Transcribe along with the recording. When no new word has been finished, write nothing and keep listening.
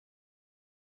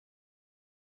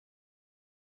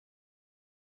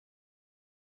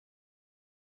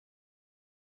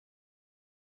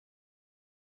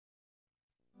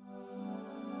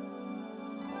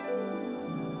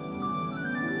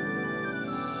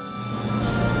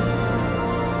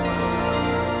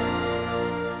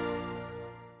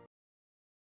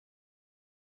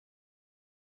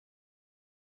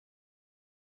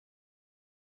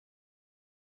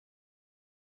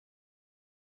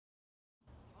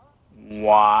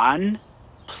1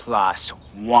 plus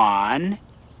 1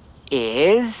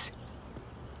 is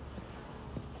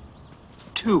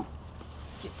 2.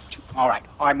 All right,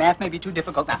 math may be too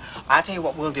difficult now. I'll tell you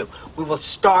what we'll do. We will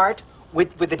start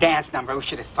with the dance number. We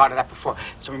should have thought of that before.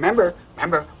 So remember,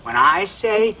 when I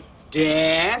say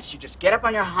dance, you just get up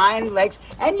on your hind legs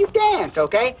and you dance,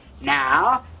 okay?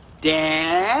 Now,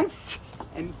 dance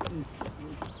and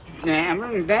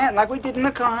dance like we did in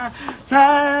the car.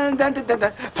 You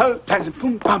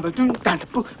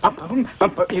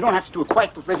don't have to do it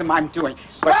quite the rhythm I'm doing.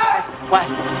 Stop! What?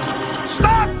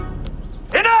 Stop!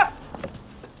 Enough!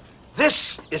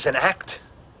 This is an act.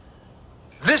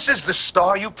 This is the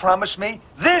star you promised me.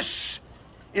 This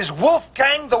is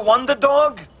Wolfgang the Wonder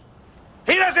Dog.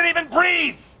 He doesn't even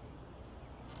breathe.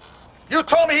 You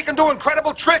told me he can do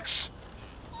incredible tricks.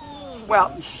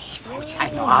 Well, I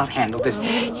know, I'll handle this.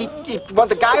 Well,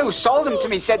 the guy who sold him to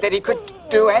me said that he could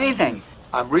do anything.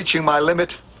 I'm reaching my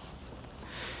limit.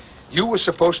 You were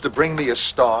supposed to bring me a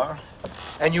star,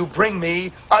 and you bring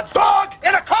me a dog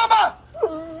in a coma!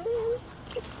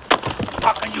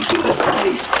 How can you do this to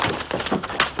me?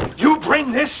 You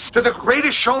bring this to the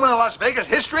greatest showman in Las Vegas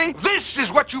history? This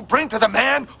is what you bring to the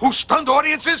man who stunned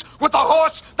audiences with a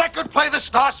horse that could play the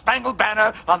Star-Spangled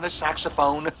Banner on the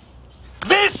saxophone?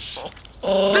 This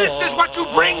is what you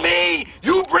bring me!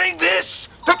 You bring this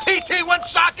to P.T.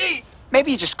 Wansaki!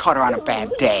 Maybe you just caught her on a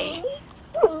bad day.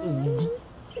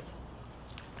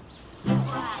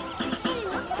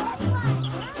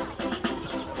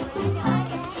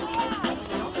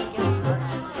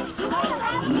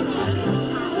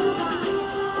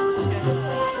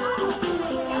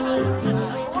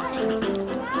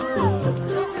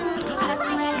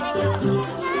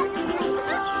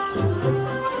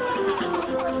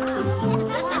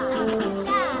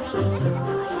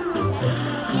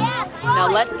 Now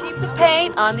let's keep the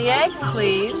paint on the eggs,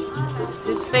 please. Does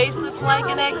his face look like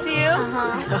an egg to you?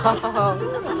 Uh-huh.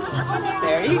 Oh,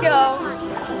 there you go.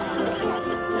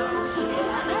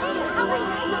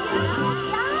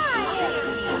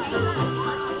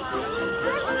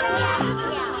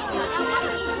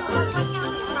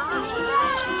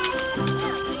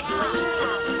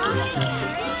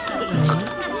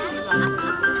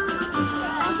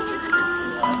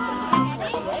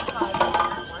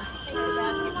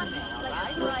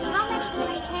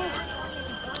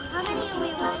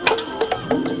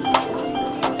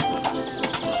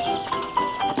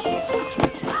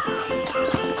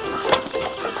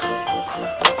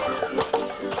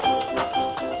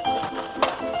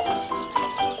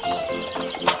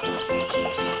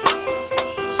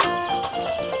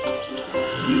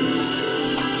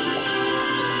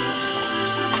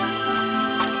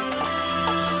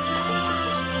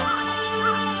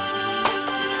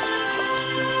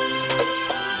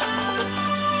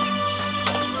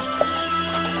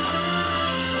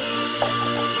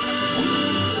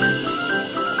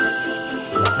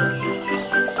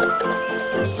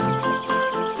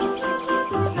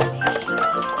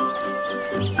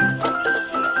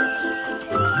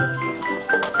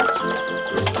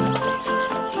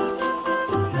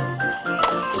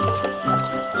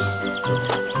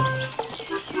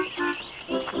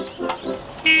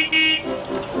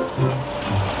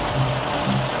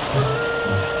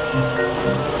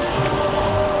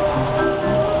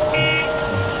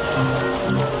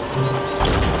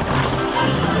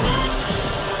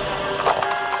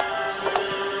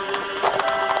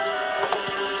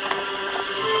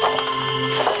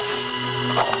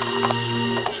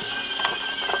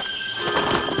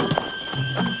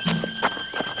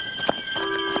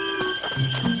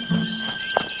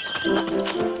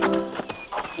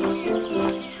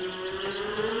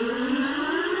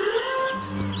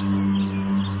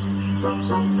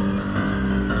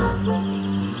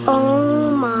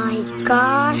 Oh my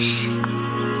gosh.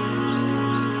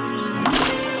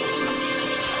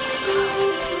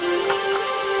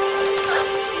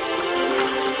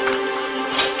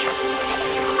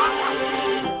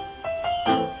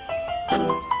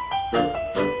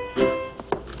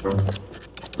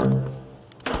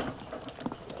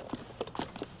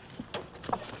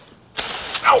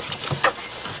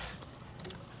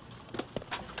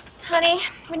 Honey,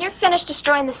 when you're finished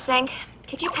destroying the sink,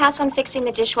 could you pass on fixing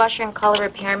the dishwasher and call a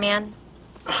repairman?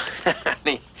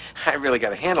 Honey, I really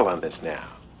got a handle on this now.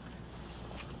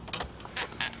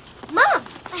 Mom,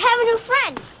 I have a new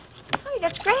friend. Oh,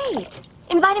 that's great.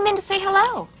 Invite him in to say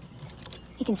hello.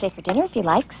 He can stay for dinner if he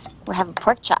likes. We're having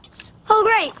pork chops. Oh,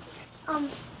 great.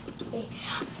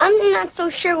 I'm not so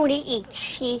sure what he eats.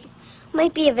 He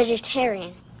might be a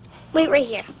vegetarian. Wait right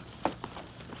here.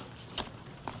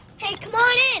 Hey, come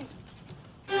on in.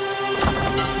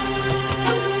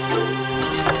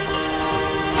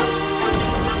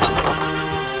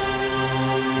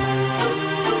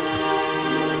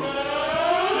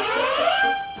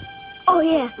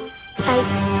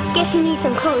 guess he needs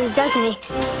some clothes, doesn't he?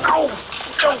 Ow!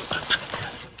 Ow!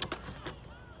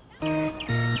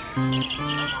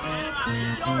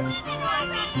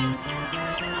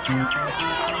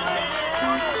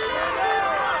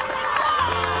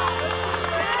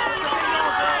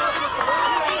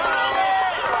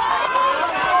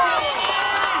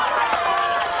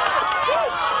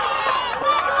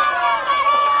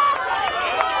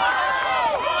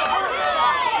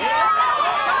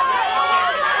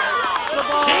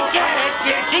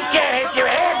 She can't hit you.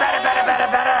 Hey,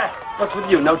 better. What's with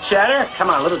you? No chatter? Come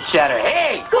on, little chatter.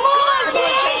 Hey! Come on, Nick!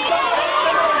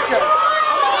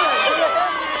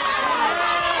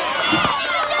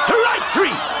 To right, 3!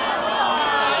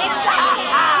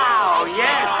 Ow,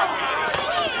 yes!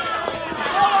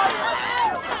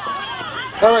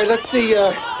 All right, let's see.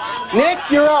 Nick,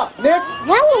 you're up. Nick?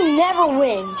 That will never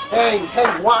win. Hey,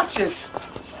 watch it.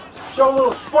 Show a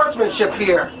little sportsmanship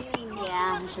here.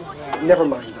 Yeah, this is it. Never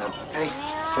mind them, okay?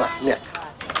 Look, Nick,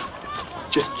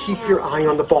 just keep your eye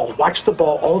on the ball. Watch the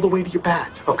ball all the way to your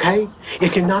bat, okay?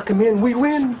 If you knock him in, we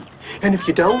win. And if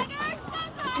you don't,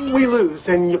 we lose,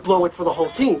 and you blow it for the whole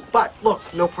team. But look,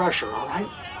 no pressure, all right?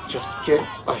 Just get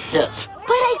a hit. But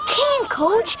I can't,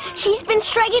 Coach. She's been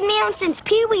striking me out since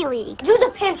Pee Wee League. You're the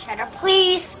pinch hitter,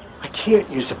 please. I can't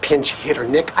use a pinch hitter,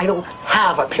 Nick. I don't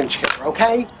have a pinch hitter,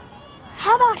 okay?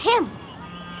 How about him?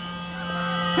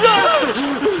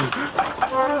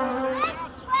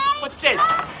 What's this?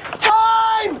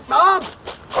 Time! Up!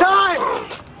 Time!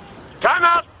 Time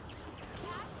out!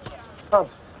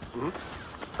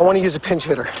 I want to use a pinch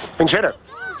hitter. Pinch hitter.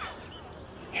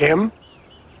 Him?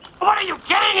 What are you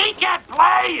kidding? He can't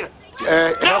play!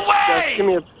 No way! Just give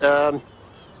me a,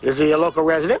 is he a local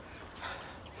resident?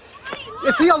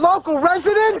 Is he a local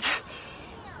resident?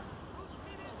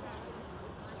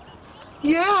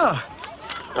 Yeah.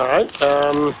 All right,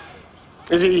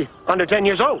 is he under 10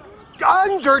 years old?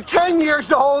 Under 10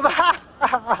 years old?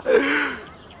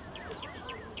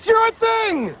 Sure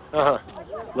thing! Uh-huh.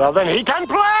 Well, then he can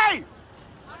play!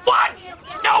 What?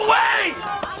 No way!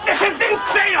 This is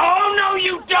insane! Oh, no,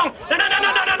 you don't!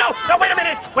 No, wait a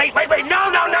minute! Wait, no!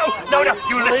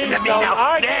 You listen to me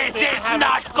now. This is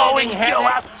not going to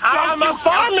happen. I'm a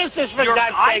pharmacist, for God's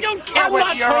sake. I don't care I'm whether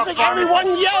not you're a perfect. pharmacist.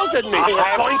 Everyone yells at me.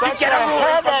 I'm going to get a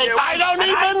ruling from you. I don't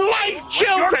even like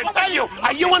children.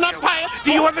 Are you an umpire?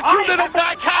 Do you have a cute little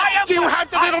black hat? Do you have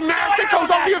the little mask that goes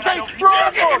over your face?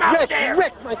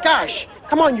 Rick, my gosh.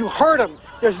 Come on, you heard him.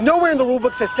 There's nowhere in the rule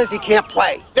books that says he can't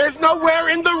play. There's nowhere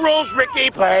in the rules,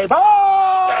 Ricky. Play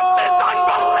ball! This is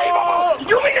unbelievable!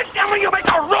 You mean to tell me you make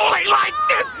a ruling like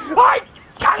this? I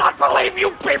cannot believe you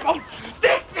people!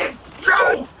 This is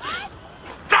true!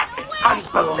 That is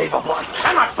unbelievable! I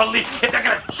cannot believe if they're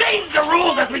gonna change the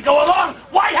rules as we go along.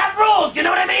 Why have rules? You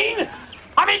know what I mean?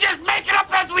 I mean, just make it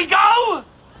up as we go!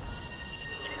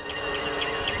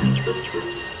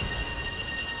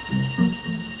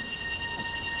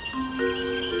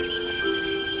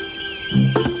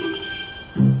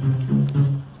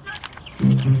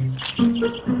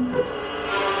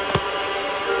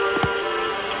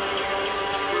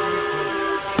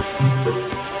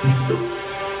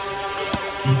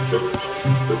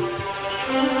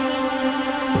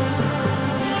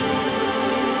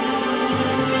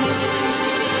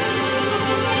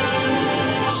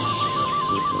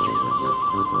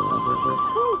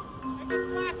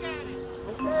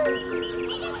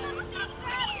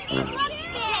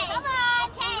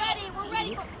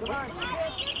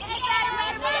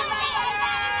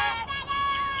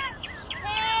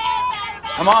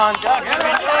 Come on, Duck.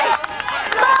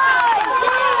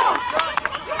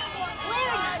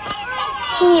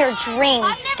 In your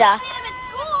dreams, Duck.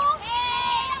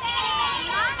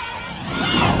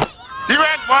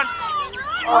 Direct one.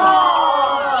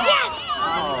 Yes!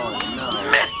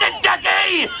 Mr.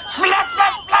 Ducky! Flap!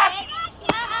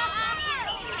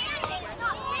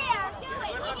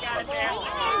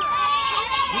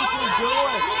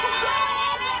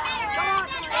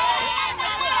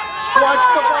 Watch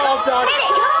the ball, Duck.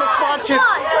 Just watch it.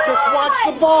 Just watch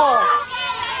the ball.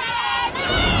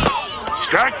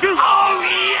 Strike 2. Oh,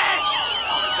 yes!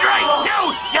 Strike 2!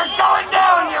 You're going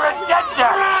down! You're a dead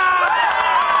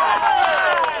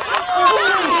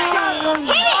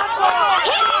Hit it!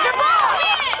 Hit the ball!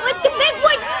 With the big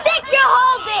wood stick you're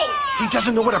holding! He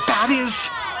doesn't know what a bat is?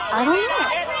 I don't know.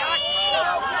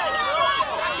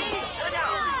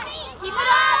 Keep it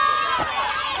up!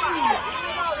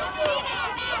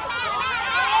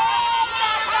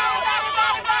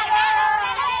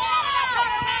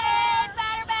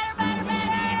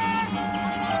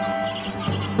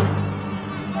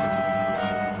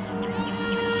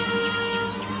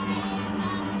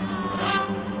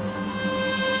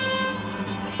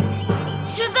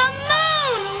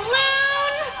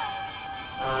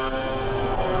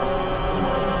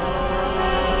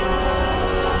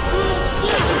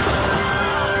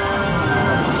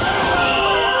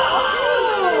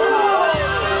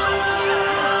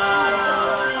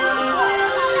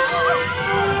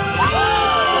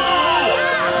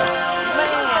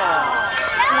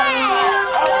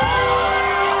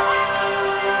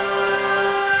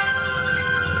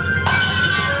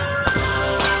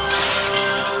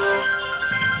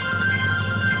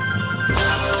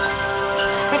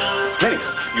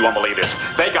 You won't believe this.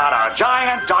 They got a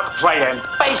giant duck playing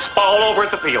baseball over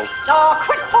at the field. Oh,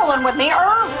 quit fooling with me,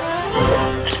 Irv.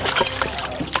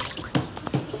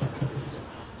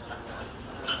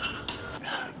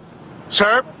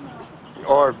 Sir,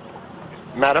 or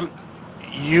madam,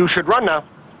 you should run now.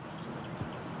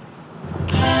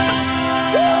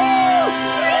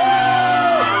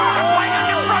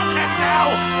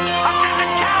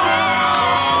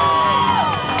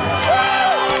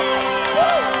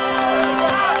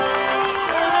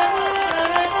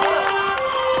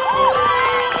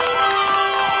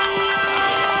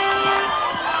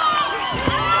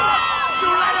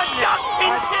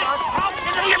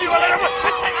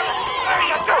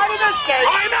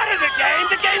 I'm out of the game.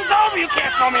 The game's over. You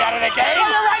can't throw me out of the game.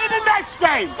 You're right in the next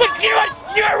game. But you're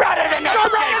right in the next game. You're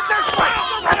right in this one.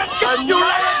 You're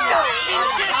right in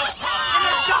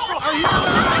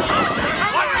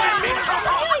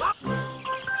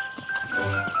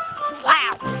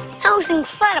Wow, that was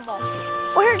incredible.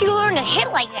 Where did you learn to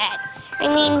hit like that? I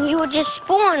mean, you were just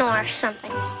born or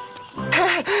something.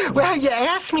 Well, you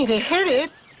asked me to hit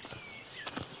it.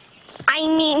 I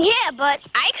mean, yeah, but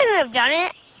I couldn't have done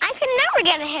it. I could never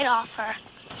get a hit off her.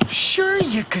 Sure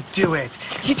you could do it.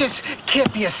 You just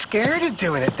can't be scared of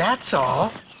doing it, that's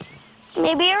all.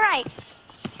 Maybe you're right.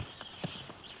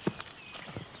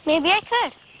 Maybe I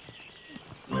could.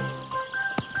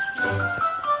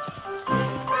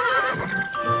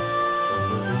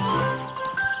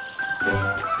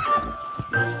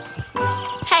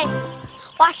 Hey,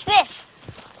 watch this.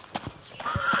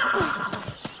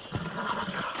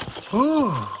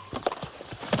 Ooh.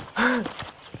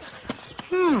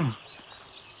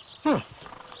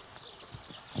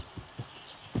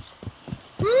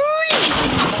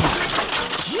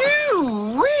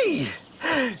 Huey!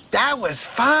 That was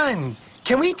fun.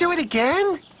 Can we do it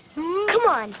again? Come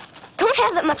on. Don't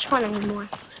have that much fun anymore.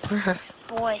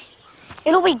 Boy,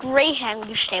 it'll be great having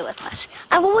you stay with us.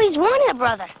 I've always wanted a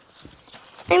brother.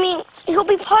 I mean, he'll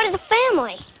be part of the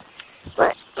family.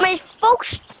 But my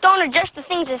folks don't adjust to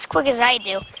things as quick as I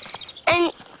do.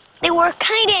 And they were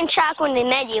kind of in shock when they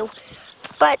met you.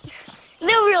 But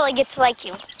they'll really get to like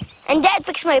you. And Dad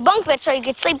fixed my bunk bed so you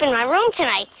could sleep in my room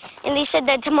tonight. And they said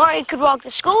that tomorrow you could walk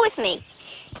to school with me.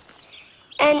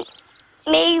 And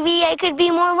maybe I could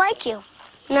be more like you.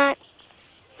 Not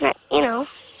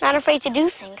afraid to do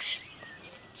things.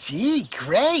 Gee,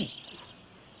 great.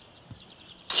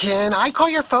 Can I call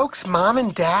your folks Mom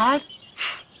and Dad?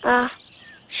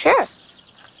 Sure.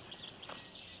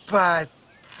 But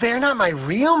they're not my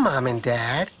real Mom and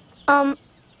Dad.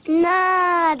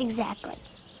 Not exactly.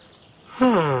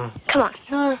 Come on.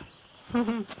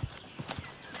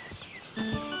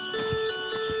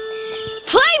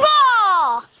 Play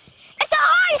ball! It's a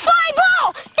high fly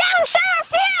ball! Down center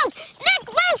field! Nick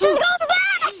Lanson's going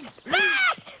back!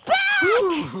 Back! Back!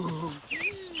 Ooh.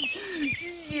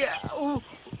 Yeah.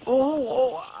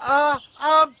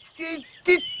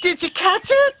 Did you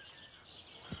catch it?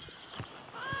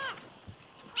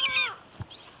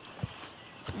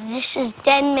 This is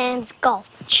Dead Man's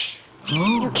Gulch.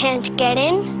 You can't get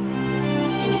in,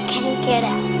 and you can't get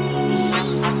out.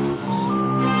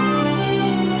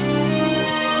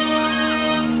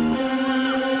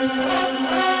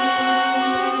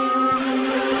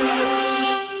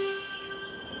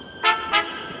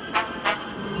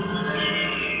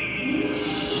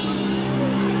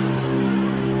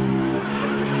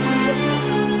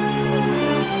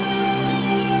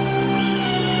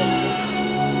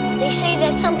 They say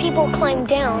that some people climb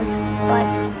down, but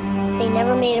they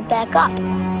never made it back up.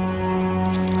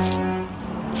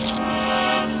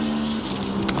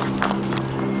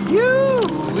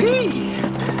 Yoo-wee!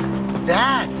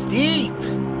 That's deep.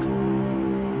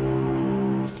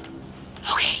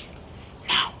 Okay,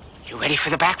 now, you ready for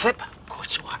the backflip? Of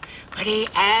course you are. Ready,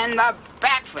 and the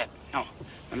backflip. No,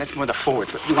 that's more the forward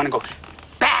flip. You want to go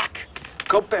back.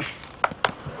 Go back.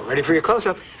 Ready for your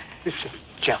close-up? This is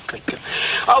Jeff good too.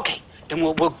 Okay, then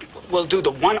we'll do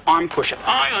the one-arm push-up.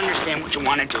 I understand what you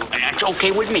want to do, and that's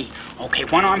okay with me. Okay,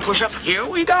 one-arm push-up. Here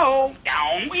we go.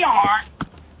 Down we are.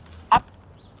 Up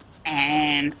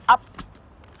and up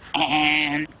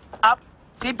and up.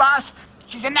 See, boss?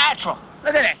 She's a natural.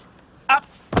 Look at this. Up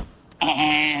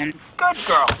and good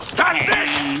girl. That's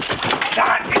it.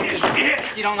 That is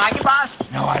it. You don't like it, boss?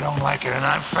 No, I don't like it, and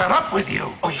I'm fed up with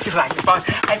you. Oh, you do like it, boss.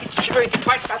 I think you should really think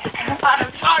twice about this.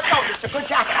 Oh, no, this is a good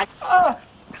jacket.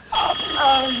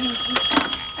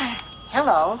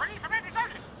 Hello.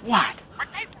 What?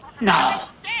 No.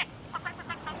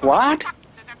 What?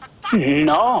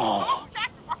 No.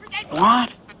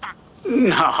 What?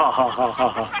 No.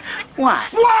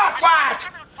 What? What?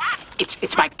 What?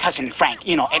 It's my cousin Frank.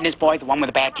 You know, Edna's boy, the one with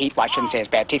the bad teeth. Well, I shouldn't say his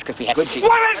bad teeth because we had good teeth.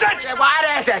 What is it? What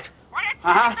is it?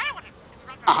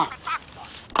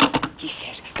 He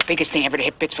says the biggest thing ever to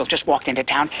hit Pittsville just walked into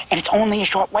town, and it's only a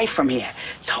short way from here.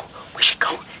 So we should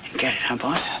go and get it, huh,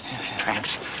 boss?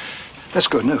 Thanks. That's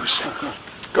good news.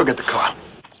 Go get the car.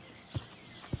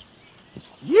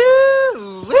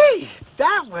 Yoo-wee!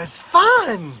 That was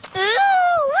fun!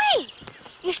 Ooh-wee!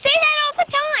 You say that all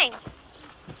the time.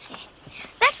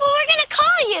 That's what we're gonna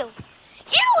call you.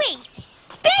 Huey!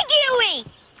 Big Huey!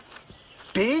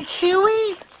 Big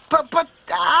Huey? But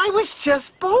I was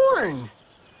just born.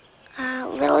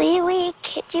 Little Huey,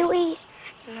 Kid Huey?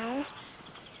 No.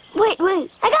 Wait, I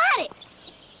got it!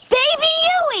 Baby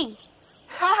Huey!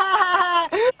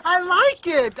 I like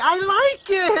it!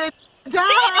 Baby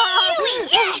Huey,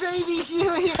 yes! Baby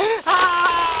Huey!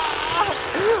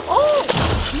 Oh!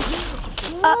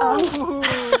 Uh-oh.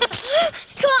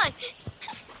 Come on.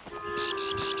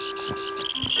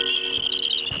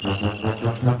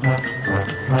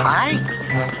 Hi.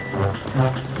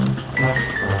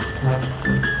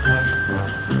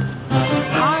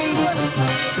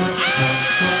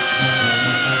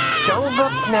 Don't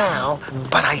look now,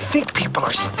 but I think people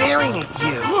are staring at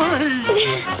you.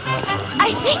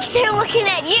 I think they're looking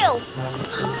at you.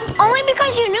 Only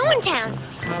because you're new in town.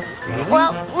 Really?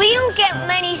 Well, we don't get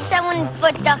many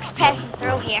 7-foot ducks passing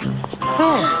through here.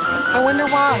 I wonder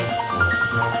why.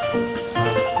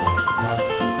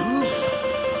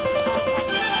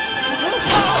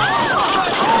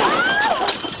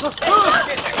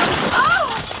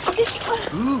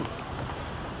 Ooh.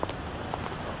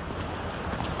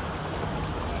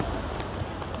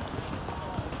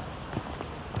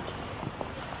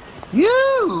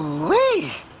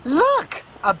 Yoo-wee! Look,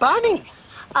 a bunny.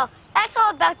 Oh, that's all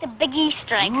about the Big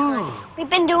Easter egg hunt. We've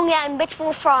been doing that in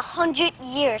Bittsville for 100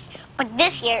 years, but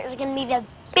this year is going to be the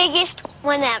biggest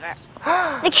one ever.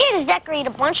 The kids decorate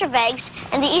a bunch of eggs,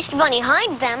 and the Easter Bunny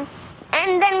hides them,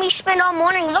 and then we spend all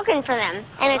morning looking for them,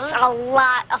 and it's a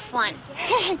lot of fun.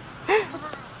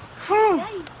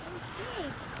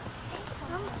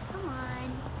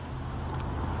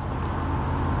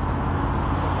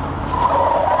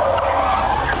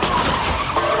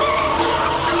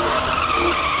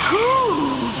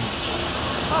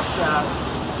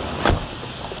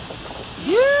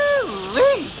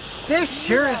 Yoo-wee! This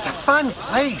sure is a fun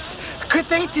place. Could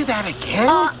they do that again?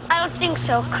 I don't think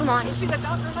so. Come on. You see the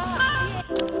doctor now?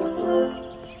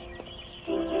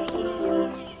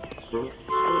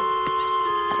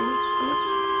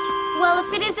 Well,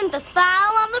 if it isn't the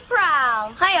foul on the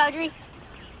prowl. Hi, Audrey.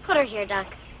 Put her here,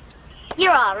 Duck.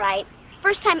 You're all right.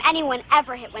 First time anyone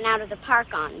ever hit one out of the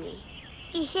park on me.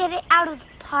 He hit it out of the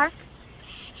park?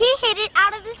 He hit it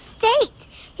out of the state.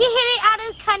 He hit it out of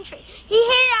the country. He hit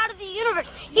it out of the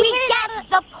universe. We get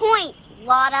the point,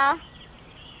 Lotta.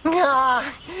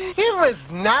 It was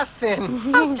nothing.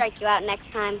 I'll strike you out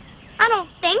next time. I don't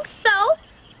think so.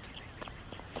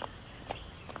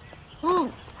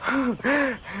 Ooh.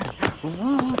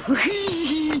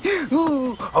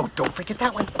 Ooh. Oh, don't forget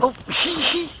that one. Oh.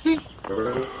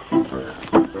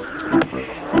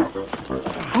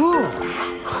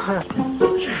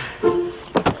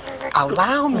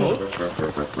 Allow me.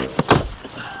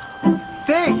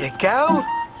 There you go.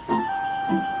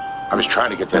 I was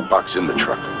trying to get that box in the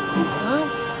truck. Huh?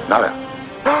 Not out.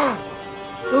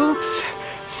 Oops.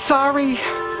 Sorry.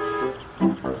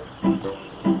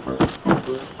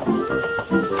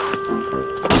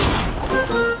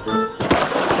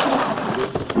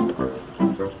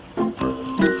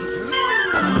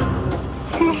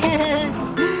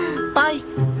 Bye.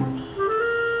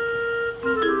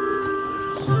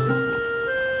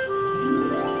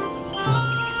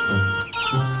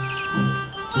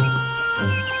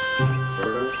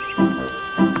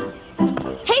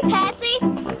 Hey, Patsy.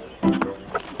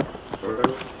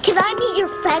 Can I meet your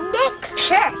friend, Nick?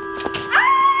 Sure.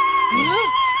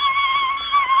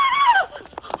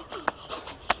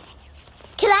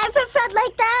 Can I have a friend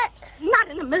like that? Not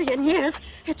in a million years.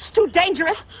 It's too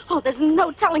dangerous. Oh, there's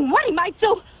no telling what he might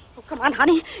do. Oh, come on,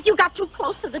 honey. You got too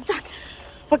close to the duck.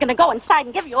 We're gonna go inside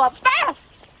and give you a bath.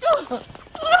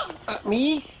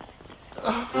 Me?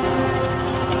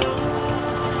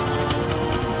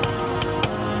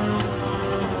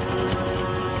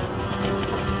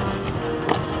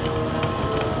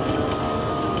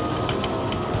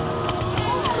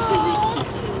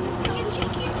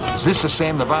 Is this the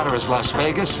same Nevada as Las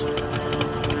Vegas?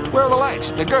 Where are the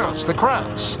lights, the girls, the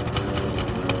crowds?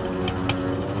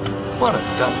 What a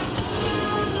dump.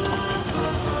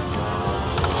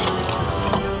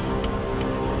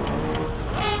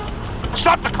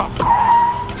 Stop the car!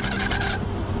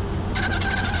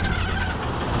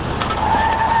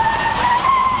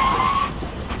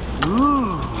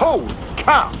 Holy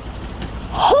cow!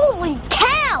 Holy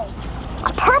cow!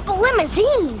 A purple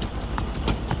limousine!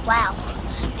 Wow.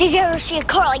 Did you ever see a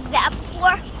car like that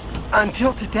before?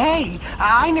 Until today,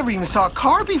 I never even saw a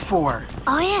car before.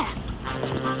 Oh, yeah.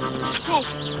 Hey,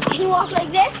 can you walk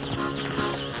like this?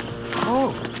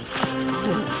 Oh.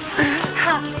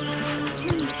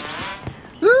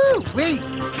 Ooh, wait,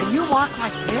 can you walk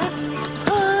like this?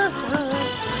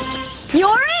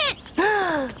 You're it!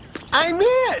 I'm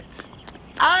it!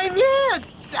 I'm it!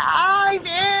 I'm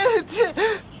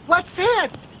it! What's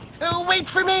it? Wait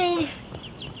for me!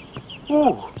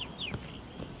 Ooh.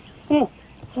 Ooh.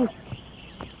 Ooh.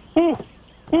 Ooh.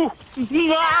 Ooh.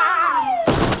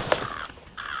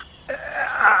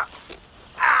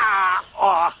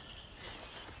 Oh.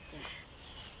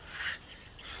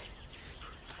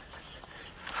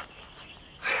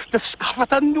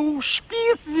 Discovered a new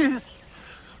species.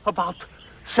 About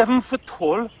 7 foot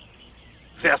tall,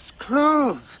 wears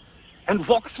clothes, and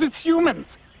walks with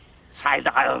humans. It's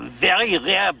either a very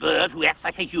rare bird who acts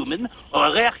like a human, or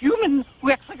a rare human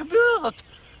who acts like a bird.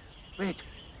 Wait,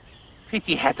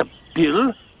 he had a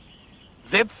bill,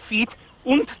 web feet,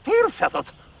 and tail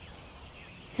feathers.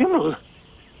 Himmel,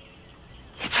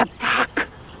 it's a duck.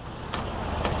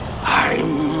 I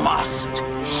must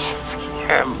have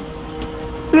him.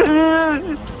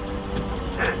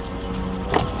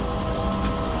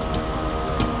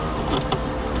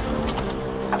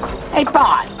 Hey,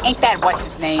 boss, ain't that what's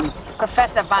his name?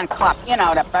 Professor Von Klupp, you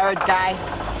know, the bird guy.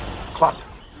 Klupp?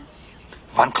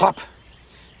 Von Klupp?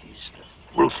 He's the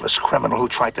ruthless criminal who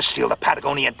tried to steal the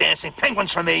Patagonia dancing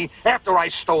penguins from me after I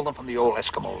stole them from the old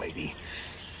Eskimo lady.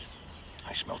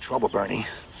 I smell trouble, Bernie.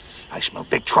 I smell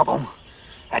big trouble.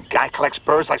 That guy collects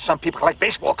birds like some people collect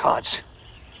baseball cards.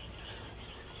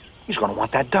 He's gonna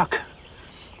want that duck.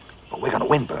 But we're gonna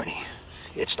win, Bernie.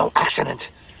 It's no accident.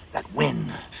 That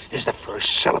win is the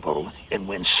first syllable in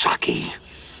Winsaki.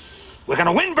 We're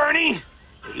gonna win, Bernie!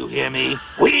 Do you hear me?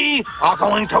 We are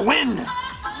going to win!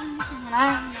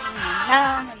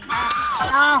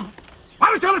 Why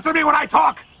don't you listen to me when I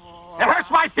talk? It hurts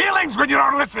my feelings when you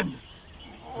don't listen.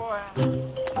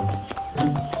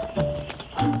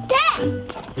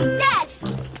 Dad!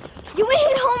 You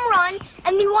hit home run,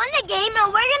 and we won the game,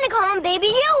 and we're gonna call him Baby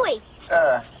Huey.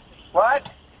 What?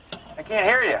 I can't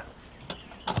hear you.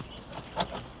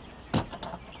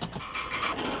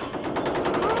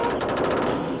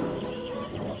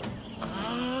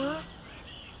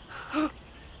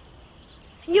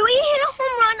 Huey hit a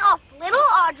home run off little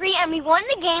Audrey, and we won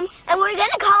the game, and we're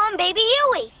gonna call him Baby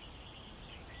Huey.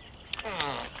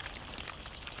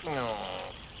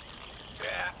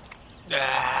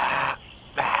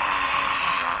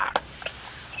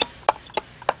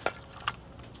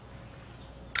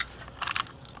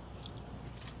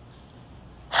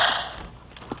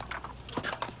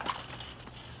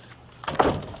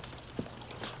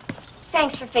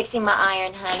 Thanks for fixing my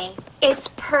iron, honey. It's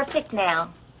perfect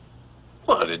now.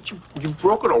 What, you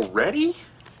broke it already?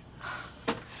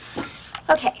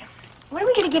 Okay, what are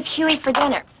we gonna give Huey for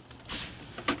dinner?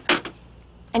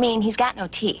 I mean, he's got no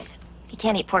teeth. He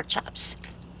can't eat pork chops.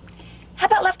 How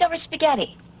about leftover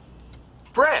spaghetti?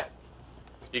 Bread.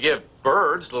 You give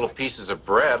birds little pieces of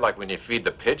bread like when you feed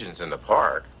the pigeons in the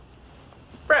park.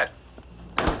 Bread.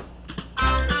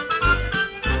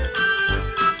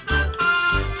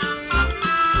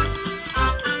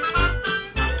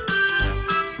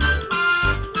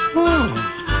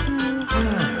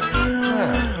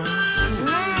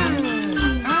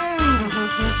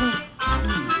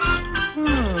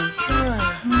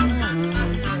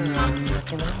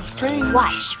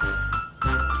 Wash.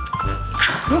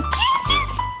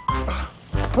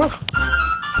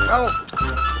 Oh.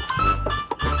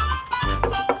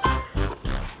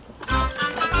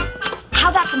 How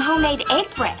about some homemade egg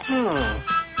bread?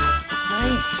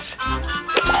 Nice.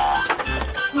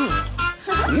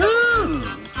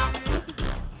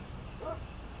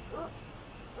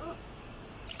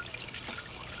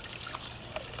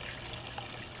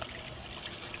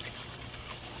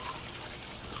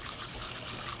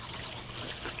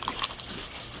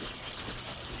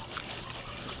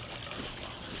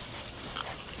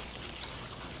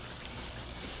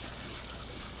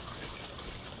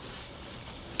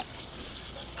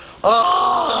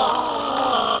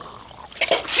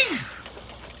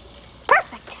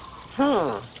 Perfect.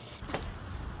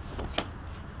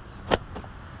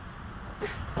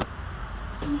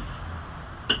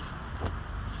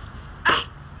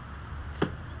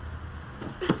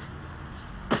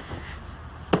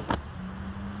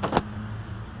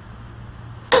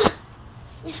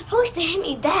 You're supposed to hit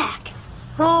me back.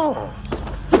 Oh.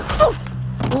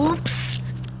 Oops.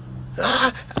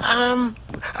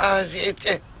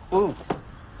 Ooh.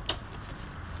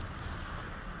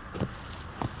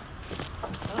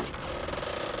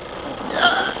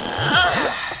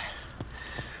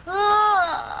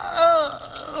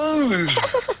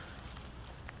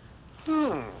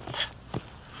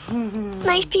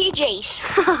 Nice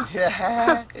PJs.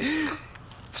 Yeah.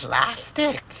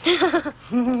 Plastic.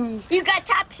 You got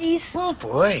topsies. Oh,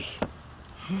 boy.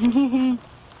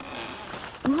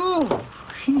 Ooh.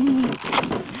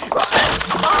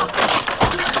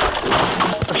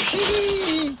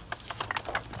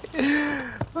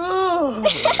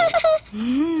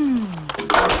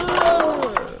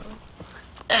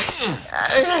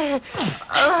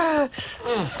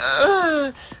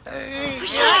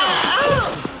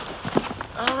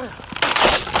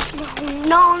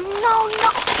 No, no, no, no,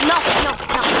 no, no,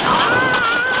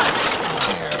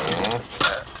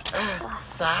 no.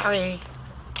 Sorry.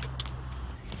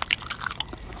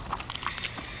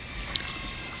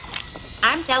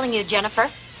 I'm telling you, Jennifer,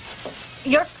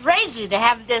 you're crazy to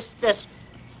have this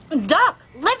duck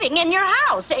living in your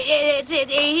house.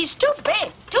 He's too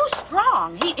big, too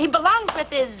strong. He belongs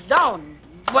with his own,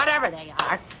 whatever they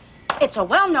are. It's a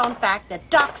well-known fact that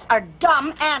ducks are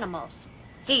dumb animals.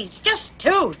 He's just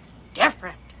too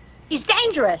different. He's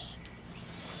dangerous.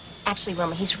 Actually,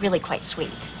 Wilma, he's really quite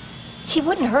sweet. He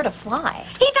wouldn't hurt a fly.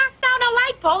 He knocked down a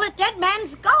light pole at Dead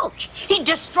Man's Gulch. He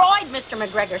destroyed Mr.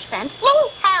 McGregor's fence. Lou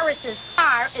Harris's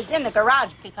car is in the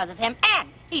garage because of him, and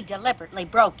he deliberately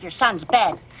broke your son's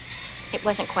bed. It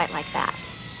wasn't quite like that.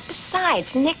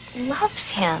 Besides, Nick loves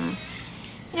him.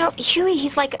 You know, Huey,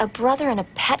 he's like a brother and a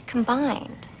pet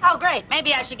combined. Oh, great.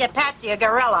 Maybe I should get Patsy a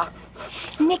gorilla.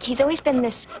 Nick, he's always been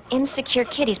this insecure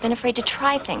kid. He's been afraid to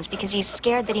try things because he's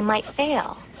scared that he might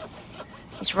fail.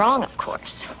 He's wrong, of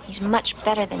course. He's much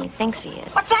better than he thinks he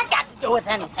is. What's that got to do with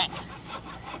anything?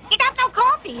 You got no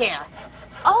coffee here.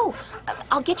 Oh,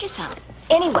 I'll get you some.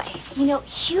 Anyway, you know,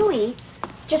 Huey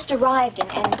just arrived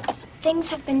and things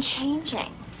have been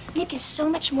changing. Nick is so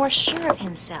much more sure of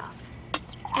himself.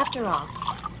 After all,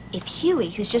 if Huey,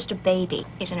 who's just a baby,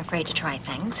 isn't afraid to try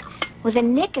things, well,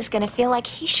 then Nick is going to feel like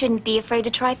he shouldn't be afraid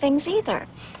to try things either.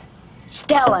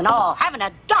 Still and all, having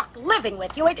a duck living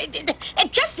with you,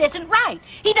 it just isn't right.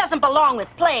 He doesn't belong with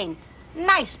plain,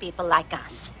 nice people like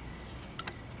us.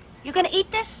 You gonna eat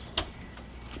this?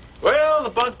 Well, the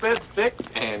bunk bed's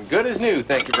fixed and good as new,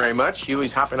 thank you very much.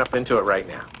 Huey's hopping up into it right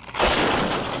now.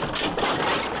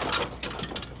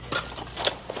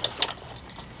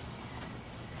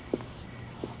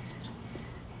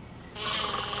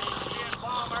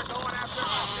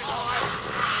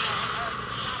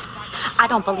 I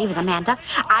don't believe it, Amanda.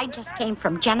 I just came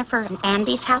from Jennifer and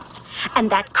Andy's house, and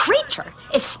that creature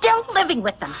is still living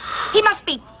with them. He must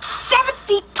be 7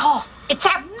 feet tall. It's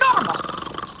abnormal.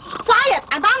 Quiet,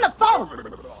 I'm on the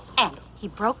phone. And he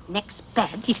broke Nick's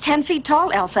bed. He's 10 feet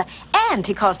tall, Elsa, and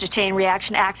he caused a chain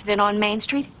reaction accident on Main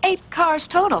Street. 8 cars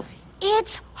total.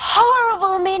 It's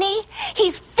horrible, Minnie.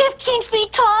 He's 15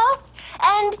 feet tall,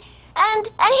 and he ate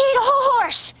a whole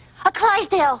horse, a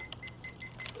Clydesdale.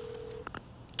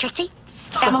 Trixie?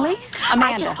 Emily?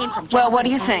 Amanda. I just came from Well, what do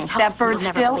you Jennifer and think? Andy's That house. bird's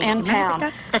You'll never still believe in it. Remember town.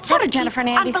 that? What are Jennifer and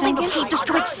Andy Unbelievable. thinking? He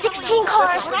destroyed 16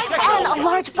 cars and a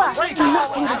large bus.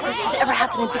 Nothing like this has ever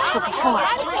happened in Pittsfield before.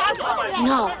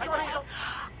 No.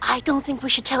 I don't think we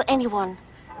should tell anyone.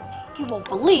 You won't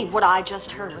believe what I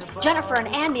just heard. Jennifer and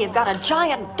Andy have got a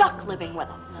giant duck living with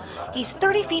them. He's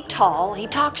 30 feet tall, he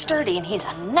talks dirty, and he's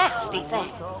a nasty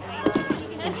thing.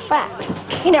 In fact,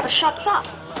 he never shuts up.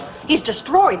 He's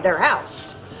destroyed their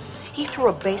house. He threw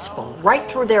a baseball right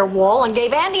through their wall and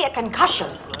gave Andy a concussion.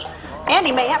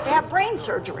 Andy may have to have brain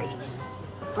surgery.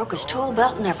 Broke his tool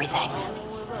belt and everything.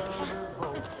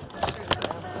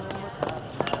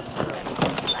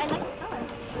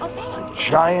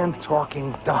 Giant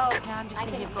talking duck.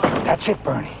 That's it,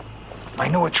 Bernie. My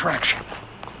new attraction.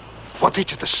 We'll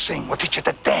teach you to sing. We'll teach you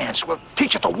to dance. We'll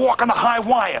teach you to walk on the high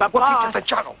wire. But we'll boss, teach you to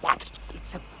juggle. What?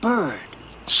 It's a bird.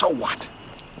 So what?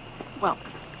 Well,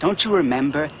 don't you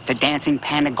remember the dancing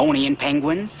Patagonian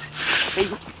penguins?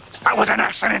 That was an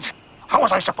accident. How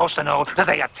was I supposed to know that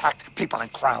they attacked people in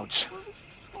crowds?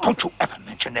 Don't you ever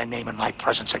mention their name in my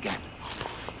presence again.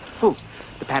 Who?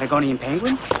 The Patagonian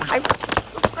penguins?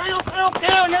 Okay,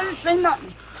 I never say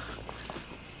nothing.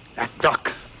 That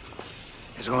duck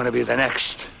is going to be the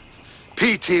next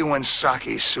P.T.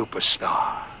 Winsaki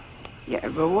superstar. Yeah,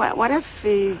 but what if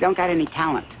he don't got any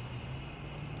talent?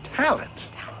 Talent?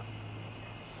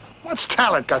 What's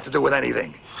talent got to do with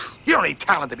anything? You don't need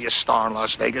talent to be a star in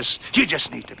Las Vegas. You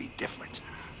just need to be different.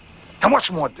 And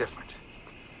what's more different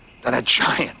than a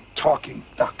giant talking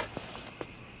duck?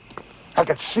 I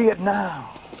could see it now.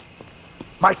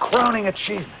 my crowning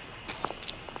achievement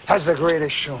as the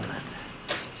greatest showman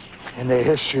in the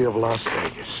history of Las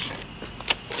Vegas.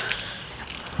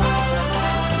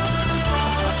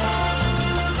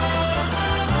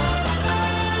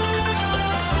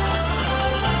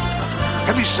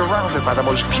 To be surrounded by the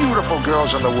most beautiful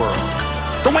girls in the world,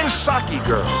 the Winsaki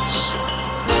girls.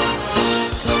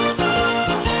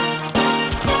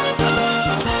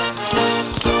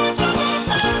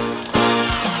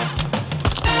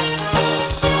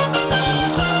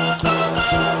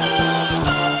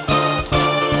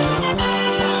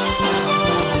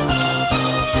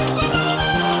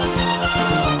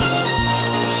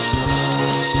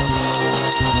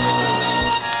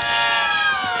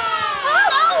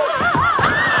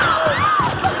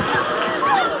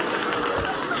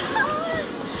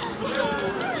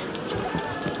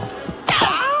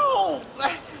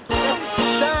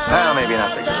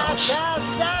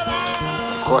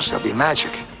 Of course, there'll be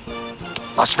magic.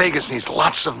 Las Vegas needs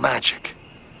lots of magic.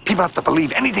 People have to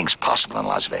believe anything's possible in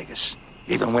Las Vegas,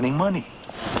 even winning money.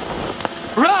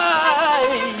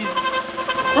 Rise!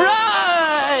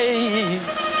 Rise!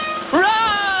 Rise!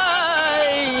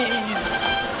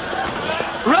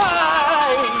 Rise!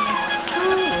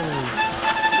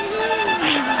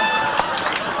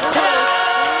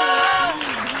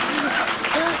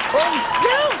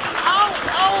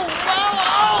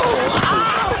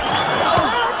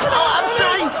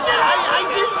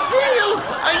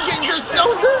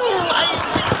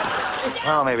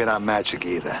 Well, maybe not magic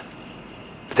either.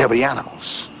 But there'll be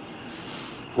animals.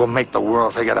 We'll make the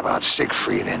world forget about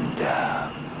Siegfried and,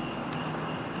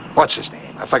 what's his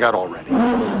name? I forgot already.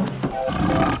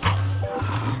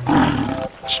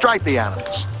 Strike the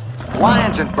animals.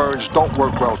 Lions and birds don't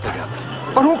work well together.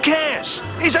 But who cares?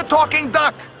 He's a talking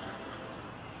duck.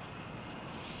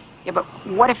 Yeah, but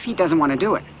what if he doesn't want to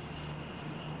do it?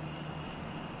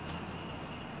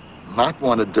 Not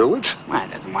want to do it? Well,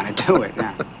 he doesn't want to do it,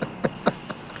 no.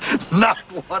 Not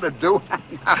want to do it.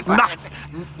 Not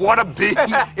want to be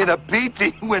in a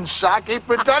PT Winsaki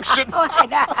production.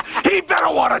 He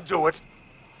better want to do it.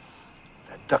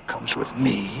 That duck comes with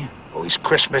me, or he's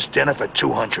Christmas dinner for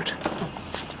 200.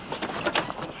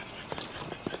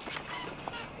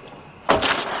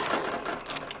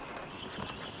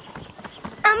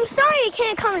 I'm sorry you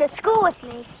can't come to school with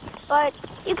me, but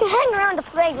you can hang around the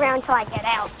playground till I get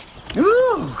out.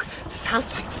 Ooh,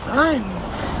 sounds like fun.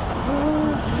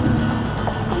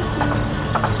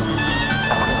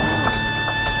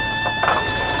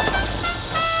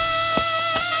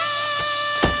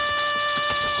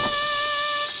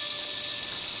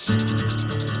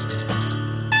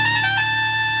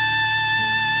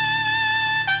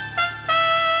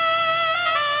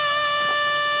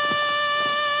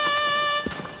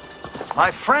 My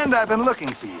friend, I've been looking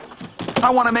for you. I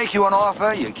want to make you an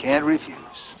offer you can't refuse.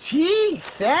 Gee,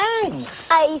 thanks.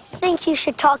 I think you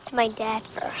should talk to my dad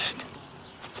first.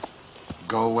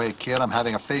 Go away, kid. I'm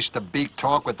having a face-to-beak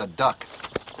talk with the duck.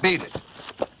 Beat it.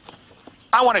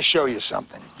 I want to show you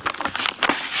something.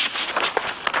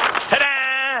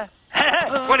 Ta-da!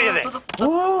 What do you think?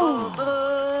 Ooh.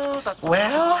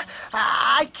 Well,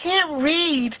 I can't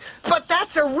read, but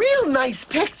that's a real nice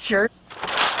picture.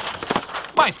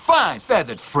 My fine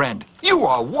feathered friend, you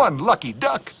are one lucky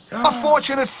duck. A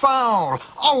fortunate fowl,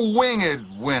 a winged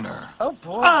winner. Oh,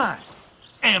 boy. I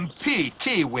am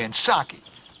P.T. Winsaki,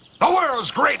 the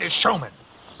world's greatest showman.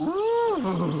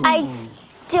 Ooh. I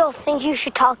still think you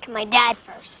should talk to my dad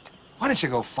first. Why don't you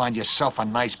go find yourself a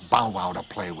nice bow wow to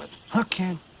play with? Huh,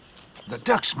 kid? The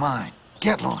duck's mine.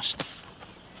 Get lost.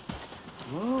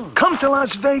 Come to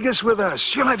Las Vegas with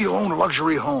us. You'll have your own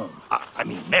luxury home. I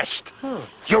mean, nest.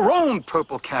 Your own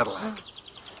purple Cadillac.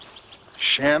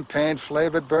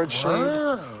 Champagne-flavored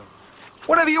birdseed. Wow.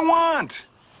 Whatever you want.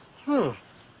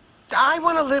 I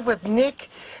want to live with Nick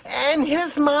and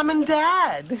his mom and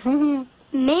dad.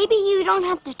 Maybe you don't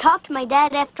have to talk to my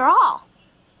dad after all.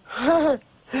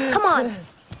 Come on.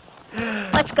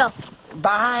 Let's go.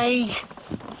 Bye.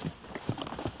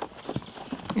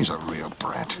 He's a real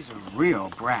brat. He's a real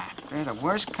brat. They're the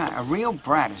worst kind. A real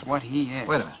brat is what he is.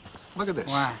 Wait a minute. Look at this.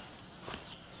 Why?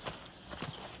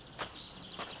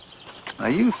 Are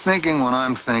you thinking what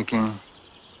I'm thinking?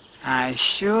 I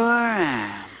sure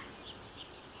am.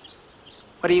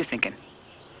 What are you thinking?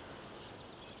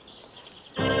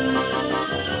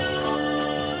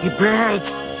 The bird.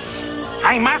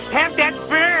 I must have that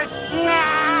bird.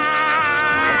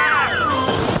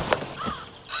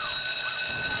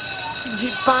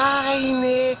 Bye,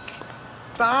 Nick.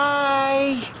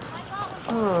 Bye.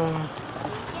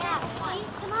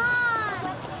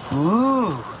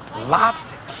 Ooh,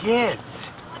 lots of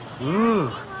kids.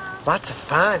 Ooh, lots of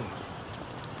fun.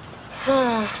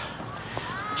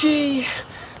 Gee,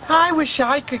 I wish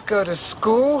I could go to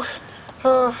school.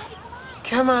 Oh,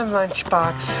 come on,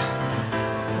 Lunchbox.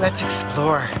 Let's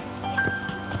explore.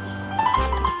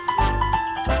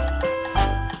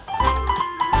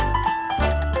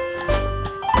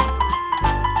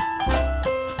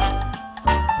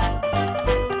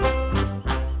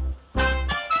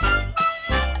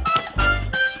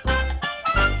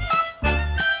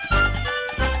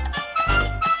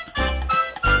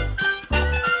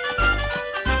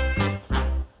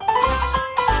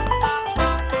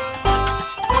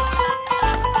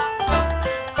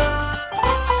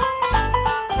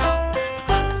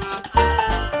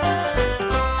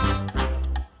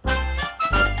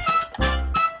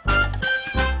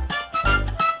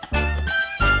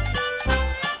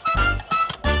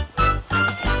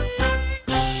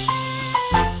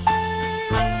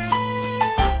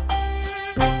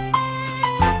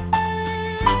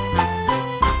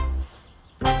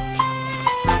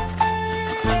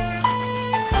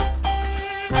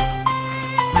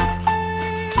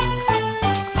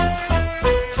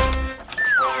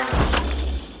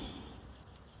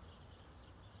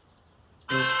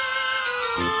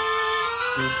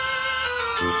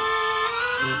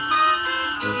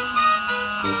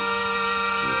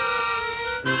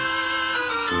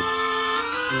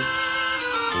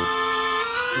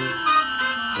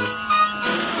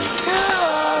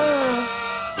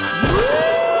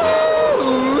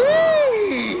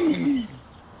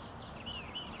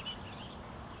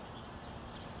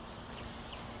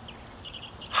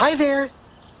 Hi there.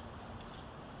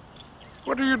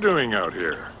 What are you doing out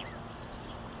here?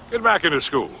 Get back into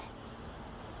school.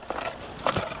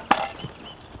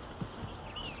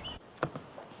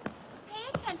 Pay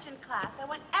attention, class. I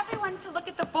want everyone to look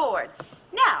at the board.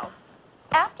 Now,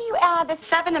 after you add the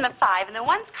 7 and the 5 in the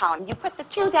ones column, you put the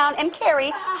 2 down and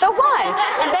carry the 1.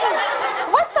 And then,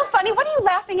 what's so funny? What are you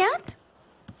laughing at?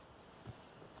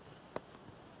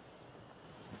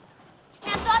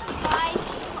 Hands up, guys.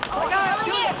 Oh,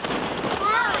 here.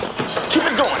 Keep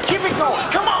it going, keep it going.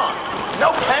 Come on.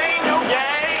 No pain, no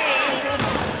gain.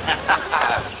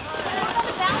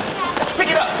 Let's pick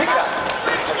it up, pick it up.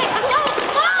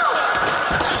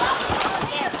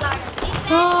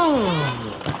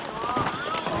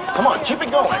 Come on, keep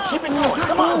it going, keep it going.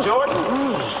 Come on, Jordan.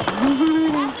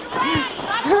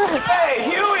 Hey,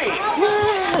 Huey.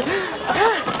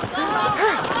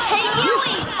 Hey,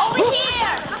 Huey, over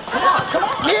here. Come on, come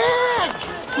on. Nick!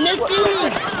 Nicky!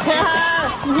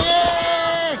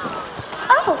 Nick!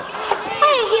 Oh,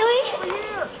 hey, Huey.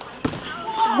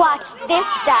 Watch this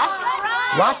stuff.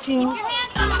 Watching.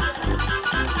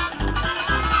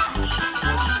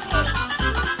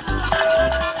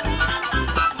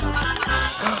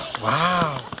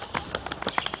 Wow.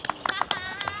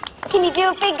 Can you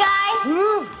do it, big guy?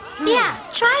 Yeah,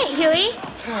 try it, Huey.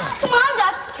 Come on,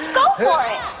 Duck. Go for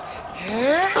it.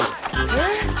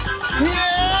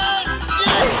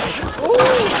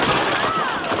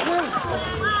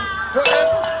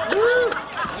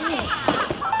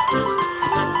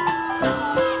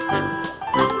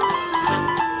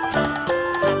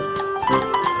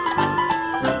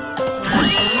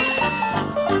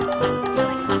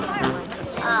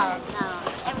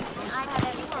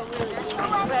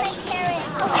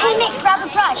 Hey, Nick, grab a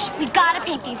brush. We gotta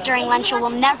paint these during lunch or we'll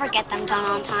never get them done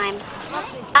on time.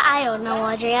 I don't know,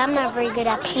 Audrey. I'm not very good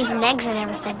at painting eggs and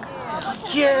everything.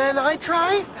 Can I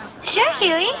try? Sure,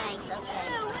 Huey.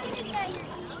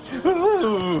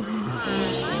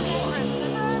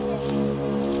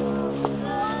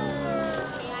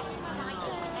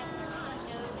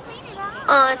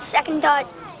 On second thought,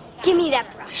 give me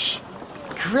that brush.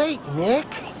 Great, Nick.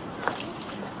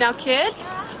 Now,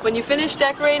 kids, when you finish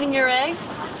decorating your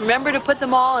eggs, remember to put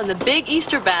them all in the big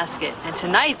Easter basket. And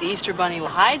tonight, the Easter Bunny will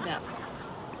hide them.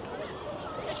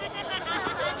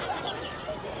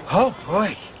 Oh,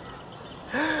 boy.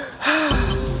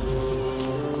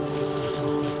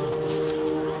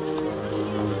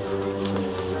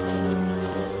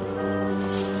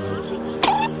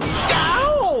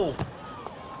 Ow!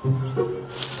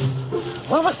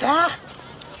 What was that?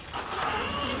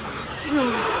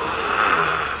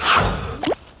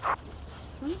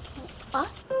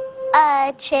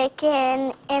 A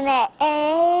chicken in an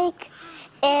egg,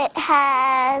 it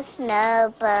has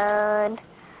no bone.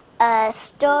 A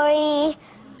story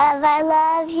of I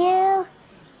love you,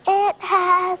 it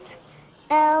has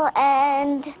no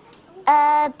end.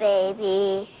 A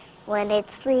baby, when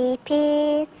it's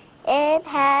sleepy, it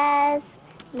has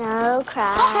no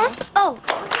cry. Oh.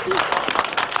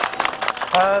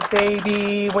 A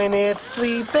baby, when it's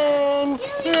sleeping,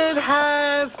 it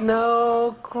has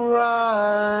no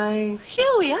cry.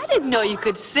 Huey, I didn't know you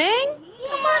could sing.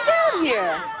 Come on down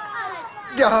here.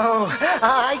 No,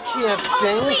 I can't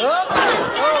sing.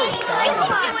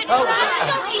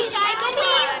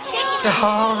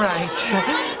 All right.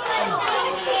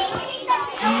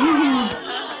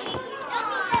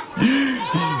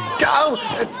 Oh,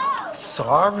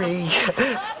 sorry.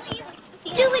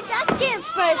 Do a duck dance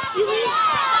first, Huey.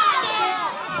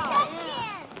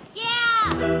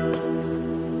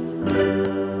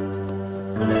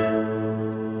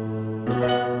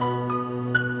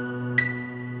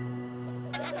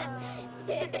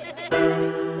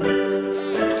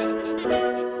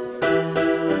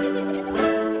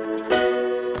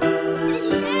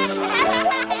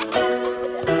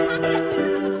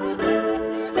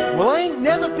 Well, I ain't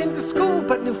never been to school,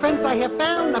 but new friends I have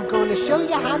found. I'm going to show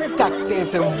you how to duck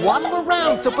dance and waddle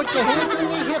around. So put your hands on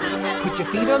your hips, put your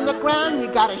feet on the ground. You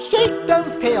gotta shake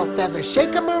those tail feathers,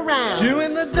 shake them around.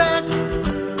 Doing the duck,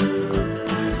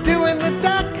 doing the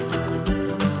duck,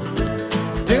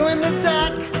 doing the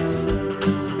duck,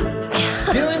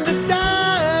 doing the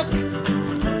duck.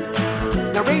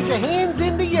 Now raise your hands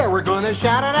in the air, we're gonna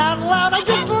shout it out loud. I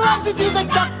just love to do the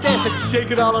duck dance and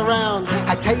shake it all around.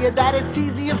 I tell you that it's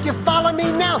easy if you follow me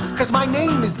now, cause my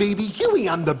name is Baby Huey,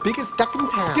 I'm the biggest duck in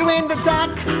town. Doing the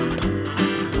duck,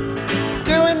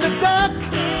 doing the duck,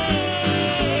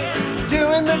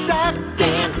 doing the duck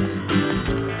dance,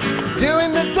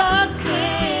 doing the duck.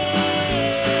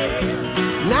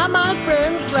 Now my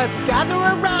friends, let's gather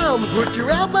around. Put your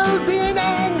elbows in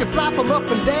and you flop them up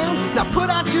and down. Now put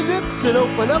out your lips and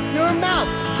open up your mouth.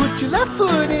 Put your left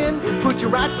foot in, put your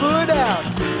right foot out.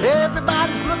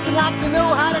 Everybody's looking like they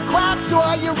know how to quack, so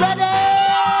are you ready?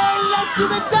 Let's do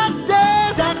the duck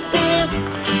dance. Duck dance.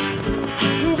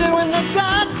 Doing the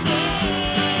duck.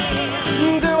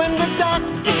 Doing the duck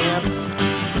dance.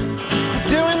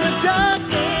 Doing the duck.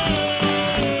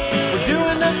 We're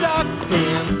doing the duck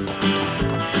dance.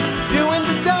 Doing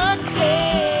the duck.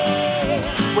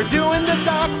 We're doing the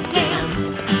duck dance.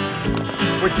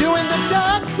 We're doing the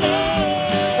duck.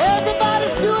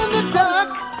 Everybody's doing the duck.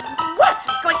 What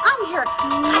is going on here?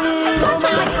 Come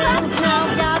on, friends, now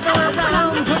gather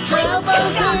around. Put your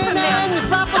elbows in and you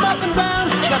flop them up and down.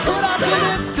 Now put out your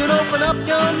lips and open up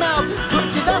your mouth.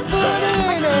 Put your left foot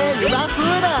in and your right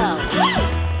foot out.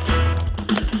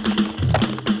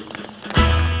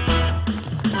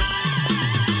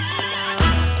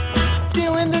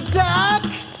 Doing the duck.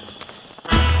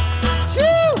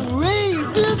 Huey,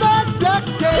 do the duck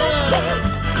dance.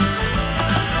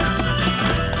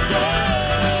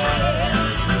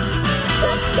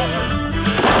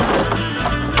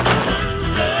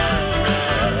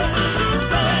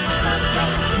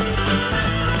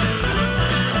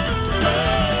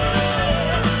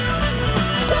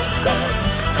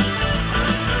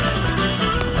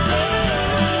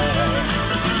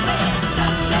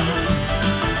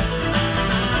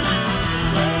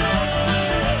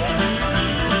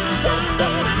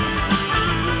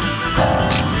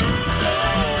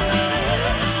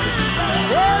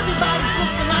 Everybody's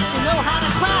looking like they know how to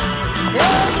quack.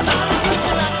 Everybody's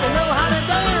looking like they know how to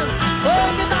dance.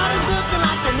 Everybody's looking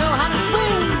like they know how to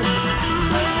swing.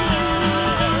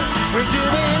 We're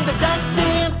doing the duck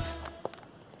dance.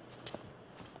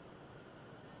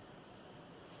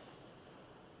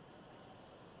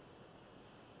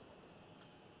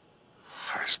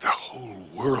 Is the whole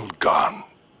world gone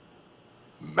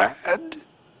mad?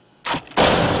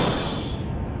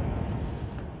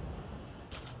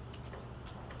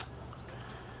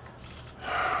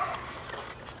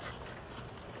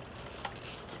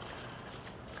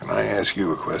 Can I ask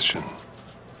you a question?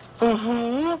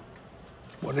 Mm-hmm.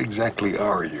 What exactly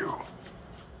are you?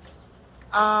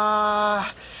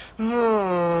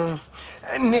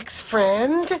 Nick's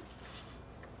friend?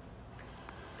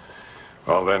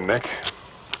 Well then, Nick,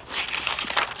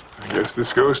 I guess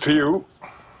this goes to you.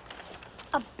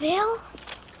 A bill?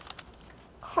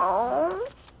 Oh.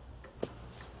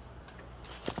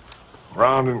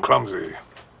 Round and clumsy.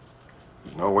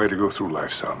 There's no way to go through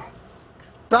life, son.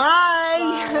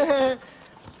 Bye.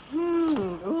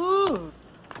 Ooh.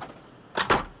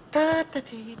 Da, da,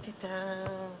 dee, dee, da.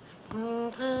 Da,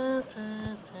 da,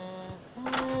 da,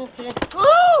 da, da.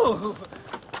 Ooh.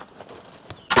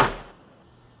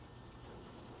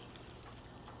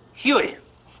 Huey,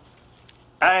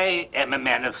 I am a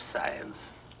man of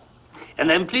science,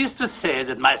 and I'm pleased to say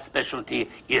that my specialty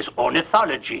is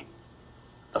ornithology,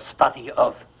 the study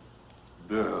of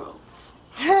birds.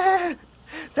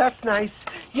 That's nice.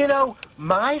 You know,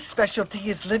 my specialty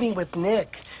is living with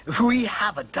Nick. We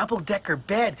have a double-decker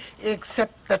bed,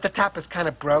 except that the top is kind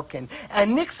of broken.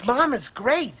 And Nick's mom is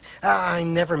great. I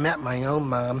never met my own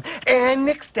mom. And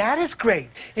Nick's dad is great,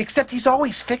 except he's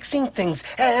always fixing things.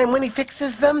 And when he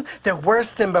fixes them, they're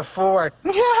worse than before.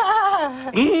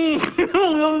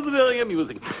 Very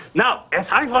amusing. Now, as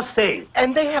I was saying...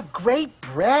 And they have great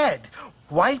bread.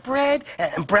 White bread,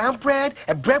 and brown bread,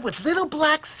 and bread with little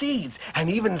black seeds, and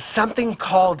even something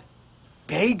called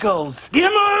bagels.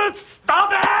 Gimmel,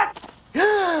 stop it!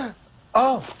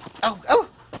 Oh.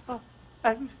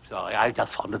 I'm sorry, I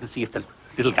just wanted to see if the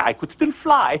little guy could still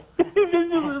fly.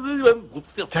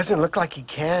 Doesn't look like he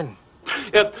can.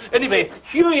 Anyway,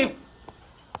 Huey,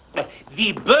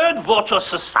 the Birdwatcher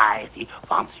Society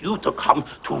wants you to come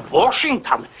to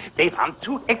Washington. They want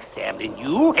to examine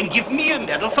you and give me a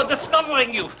medal for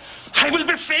discovering you. I will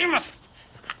be famous.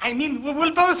 I mean, we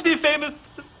will both be famous.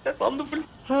 That's wonderful.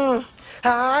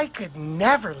 I could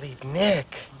never leave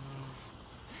Nick.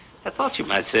 I thought you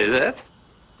might say that.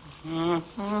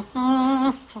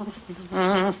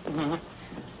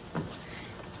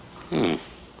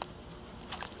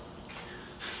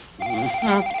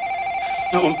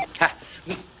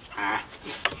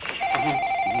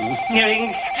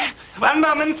 One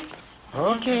moment.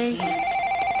 Okay.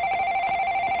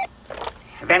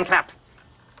 Then clap.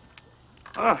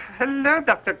 Oh, hello,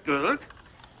 Dr. Gould.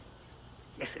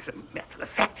 Yes, as a matter of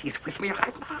fact, he's with me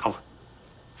right now.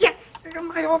 Yes, in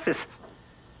my office.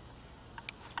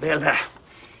 Well,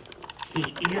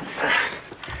 he is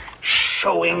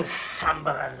showing some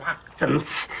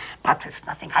reluctance, but it's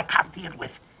nothing I can't deal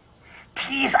with.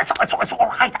 Please, it's all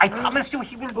right. I promise you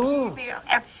he will be there,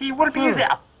 and he will be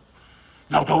there.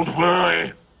 Now, don't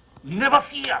worry. Never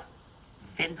fear.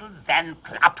 Wendell Van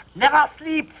Klapp never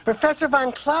sleeps. Professor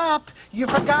Von Klapp, you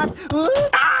forgot. Ooh.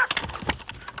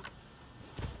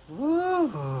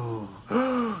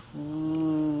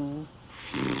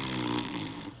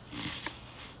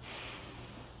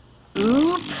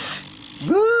 Oops.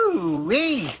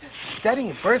 Woo-wee.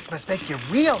 Studying birds must make you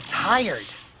real tired.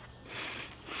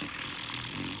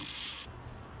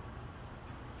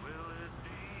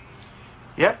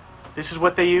 Yep, this is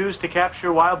what they use to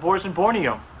capture wild boars in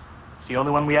Borneo. It's the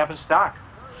only one we have in stock.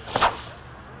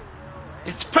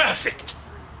 It's perfect.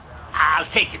 I'll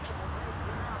take it.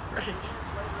 Great.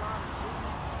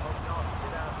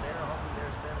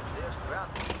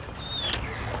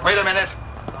 Wait a minute.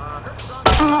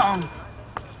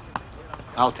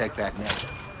 I'll take that net.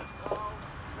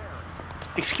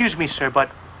 Excuse me, sir,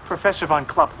 but Professor Von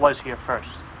Klupp was here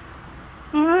first.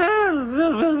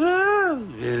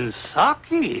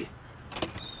 Saki,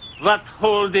 what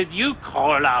hole did you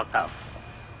crawl out of?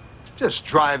 Just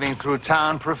driving through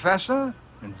town, Professor.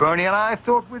 And Bernie and I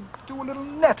thought we'd do a little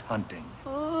net hunting.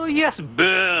 Oh, yes,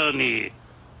 Bernie.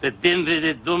 The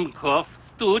Denver Dummkopf,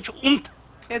 stooge und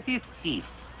petty thief.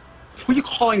 Who are you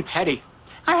calling petty?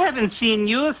 I haven't seen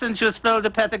you since you stole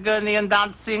the Patagonian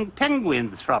dancing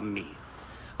penguins from me.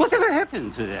 Whatever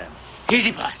happened to them?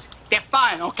 Easy, boss. They're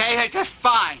fine, okay? They're just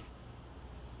fine.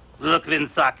 Look,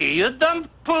 Vinsaki, you don't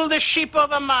pull the sheep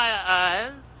over my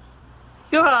eyes.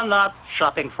 You are not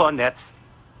shopping for nets.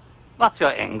 What's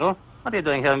your angle? What are you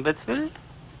doing here in Bitsville?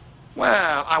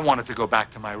 Well, I wanted to go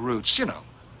back to my roots, you know,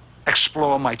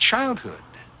 explore my childhood.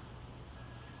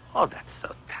 Oh, that's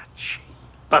so touching.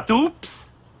 But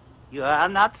oops, you are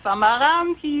not from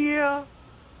around here.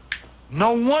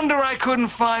 No wonder I couldn't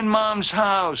find Mom's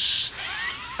house.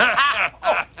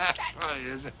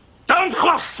 Don't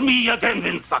cross me again,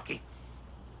 Vinsaki.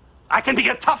 I can be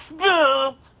a tough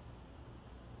bird.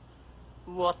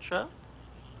 Watcher.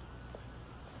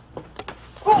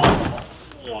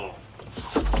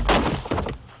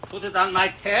 Put it on my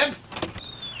tab.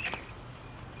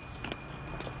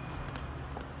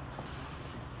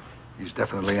 He's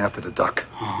definitely after the duck.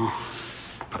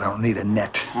 But I don't need a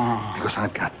net because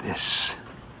I've got this.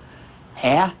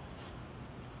 Hair?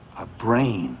 A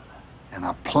brain and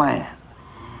a plan.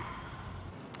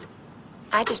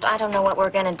 I don't know what we're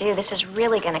gonna do. This is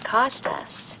really gonna cost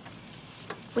us.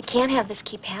 We can't have this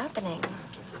keep happening.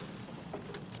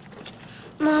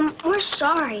 Mom, we're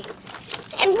sorry.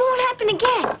 It won't happen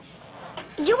again.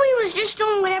 Huey was just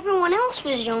doing what everyone else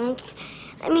was doing.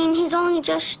 I mean, he's only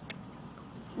just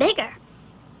bigger.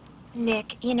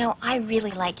 Nick, you know, I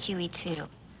really like Huey, too.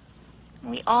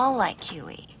 We all like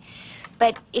Huey.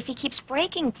 But if he keeps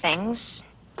breaking things,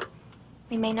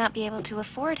 we may not be able to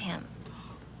afford him.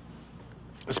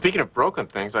 Speaking of broken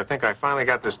things, I think I finally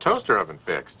got this toaster oven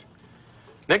fixed.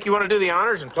 Nick, you want to do the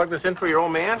honors and plug this in for your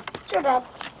old man? Sure, Dad.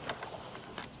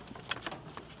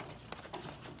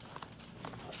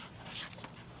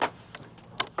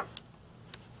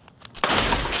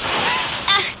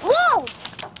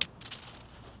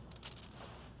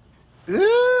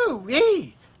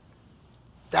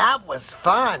 That was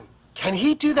fun. Can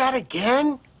he do that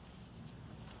again?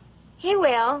 He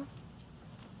will.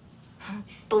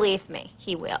 Believe me,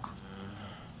 he will.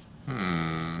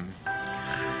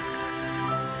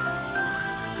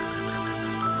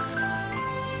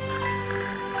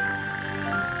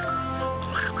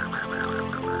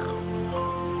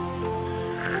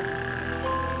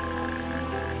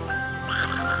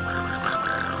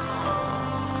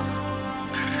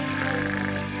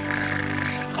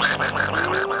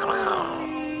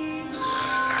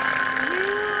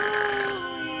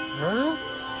 Huh?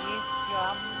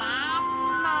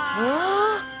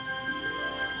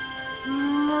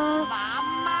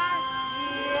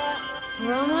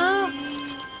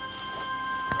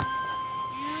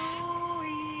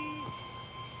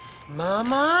 Mama?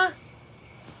 Mama?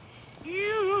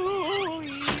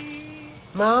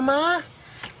 Mama?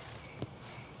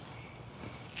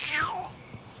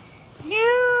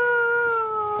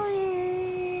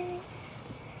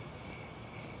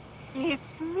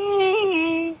 It's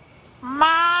me,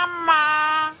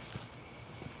 Mama.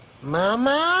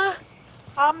 Mama?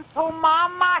 I'm so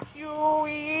Mama,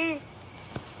 Huey.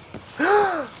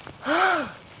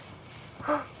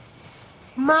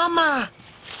 Mama!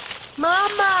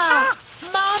 Mama!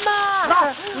 Mama!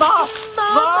 No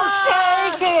Mama!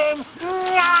 shaking.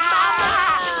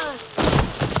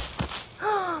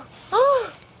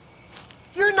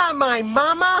 You're not my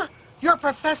mama. You're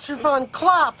Professor Von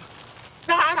Klopp.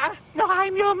 No,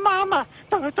 I'm your mama.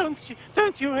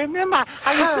 Don't you remember?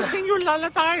 I used to sing you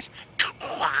lullabies.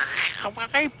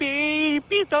 My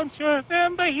baby, don't you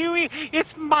remember, Huey?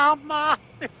 It's Mama.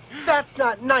 That's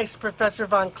not nice, Professor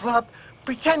Von Klopp.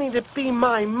 Pretending to be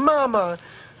my mama.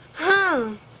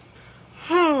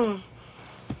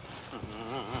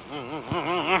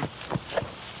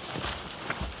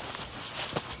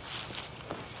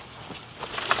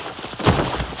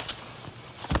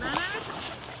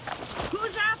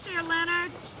 Who's out there,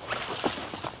 Leonard?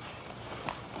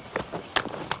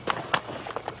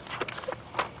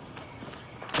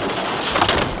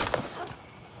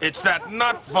 It's that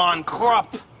nut Von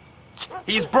Klopp.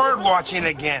 He's bird watching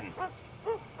again.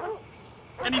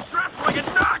 And he's dressed like a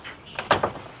duck.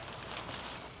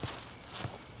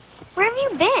 Where have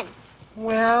you been?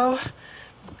 Well,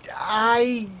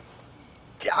 I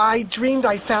dreamed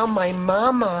I found my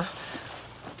mama.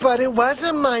 But it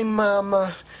wasn't my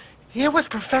mama. It was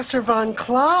Professor Von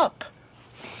Klopp.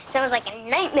 Sounds like a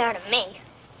nightmare to me.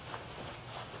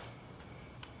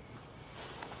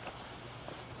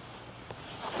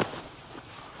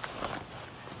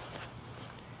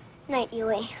 Night,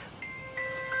 Huey.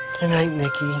 Good night,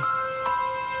 Nicky.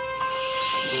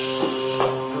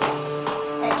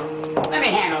 Let me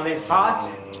handle this, boss.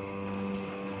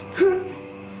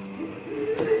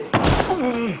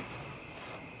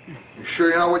 You sure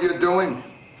you know what you're doing?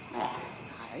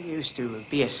 I used to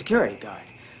be a security guard.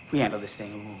 We handle this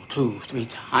thing 2, 3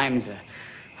 times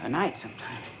a night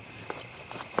sometimes.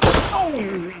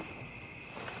 Oh!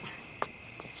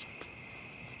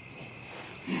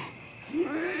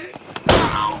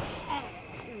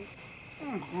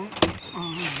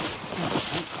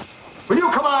 Will you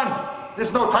come on?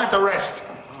 There's no time to rest.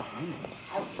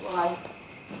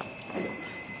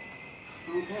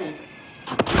 Okay.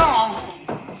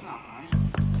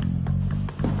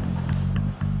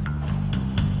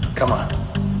 Come on.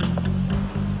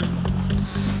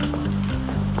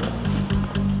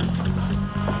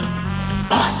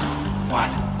 Boss.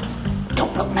 What?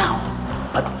 Don't look now,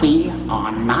 but we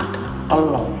are not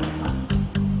alone.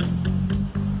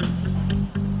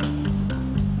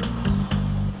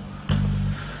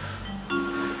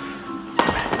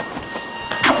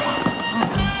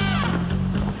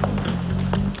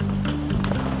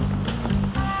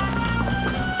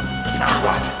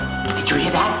 Did you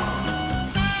hear that?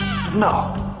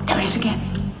 No. There it is again.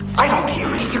 I don't hear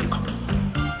it.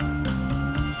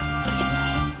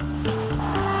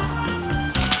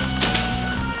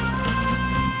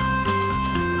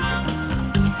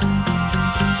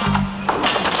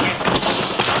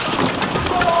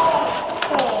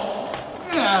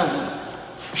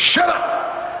 Shut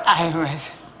up! I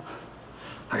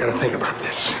gotta think about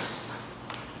this.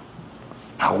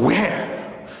 Now where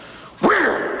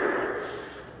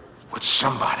would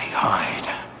somebody hide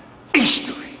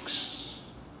Easter eggs?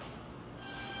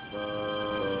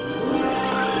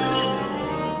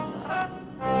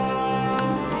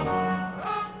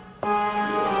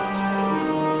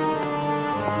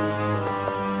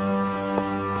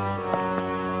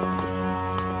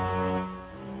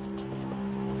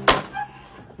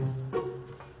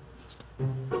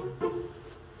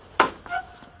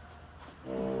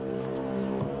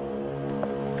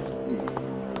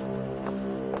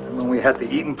 you had to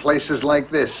eat in places like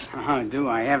this. Oh, do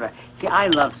I ever? See, I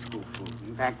love school food.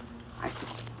 In fact, let's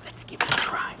give it a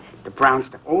try. The brown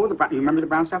stuff. Oh, you remember the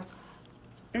brown stuff?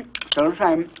 Still the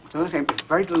same. Still the same. It's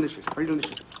very delicious. Very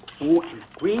delicious. Oh, and the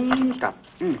green stuff.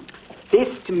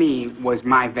 This, to me, was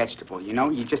my vegetable. You know,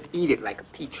 you just eat it like a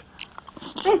peach.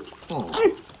 Oh,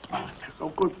 so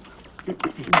good.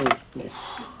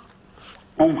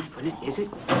 Oh my goodness, is it?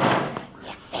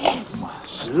 Yes, it is.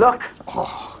 Look.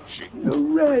 Oh, the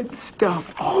red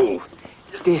stuff. Oh,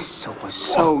 this was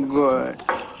so good.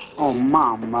 Oh,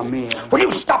 mamma mia. Will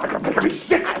you stop it? You're making me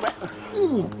sick.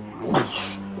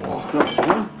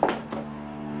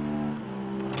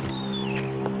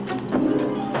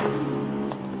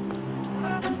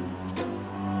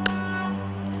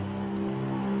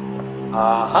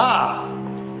 Aha!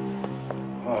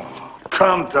 Oh,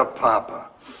 come to Papa.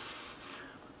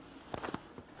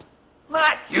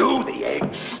 Not you, the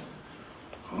eggs.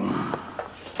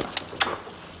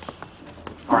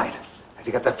 All right. Have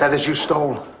you got the feathers you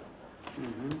stole?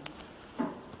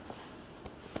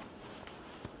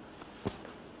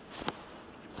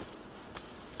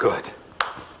 Good.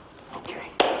 Okay.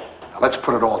 Now let's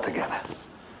put it all together.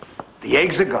 The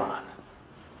eggs are gone.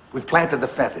 We've planted the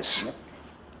feathers.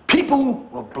 People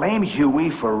will blame Huey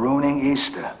for ruining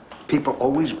Easter. People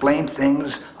always blame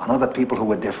things on other people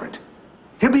who are different.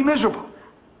 He'll be miserable.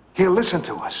 He'll listen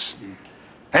to us.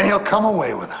 And he'll come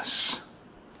away with us.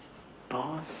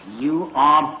 Boss, you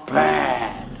are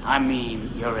bad. I mean,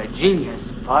 you're a genius,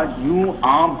 but you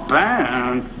are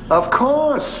bad. Of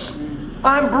course.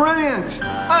 I'm brilliant.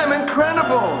 I'm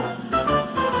incredible.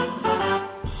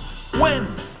 When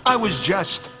I was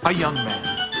just a young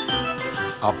man,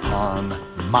 upon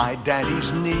my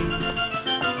daddy's knee,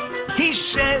 he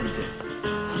said,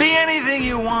 be anything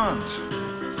you want,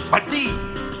 but be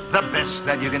the best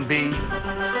that you can be.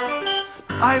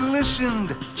 I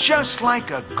listened just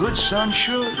like a good son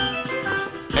should.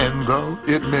 And though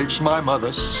it makes my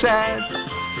mother sad,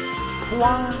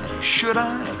 why should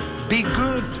I be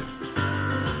good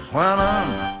when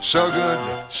I'm so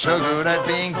good at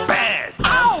being bad?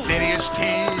 I'm Phineas T.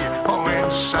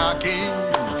 Owensaki,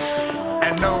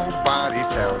 and nobody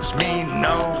tells me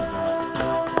no.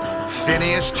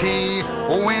 Phineas T.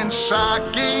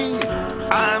 Owensaki,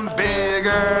 I'm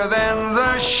bigger than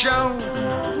the show.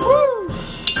 Woo!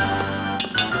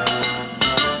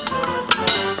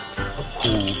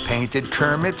 Who painted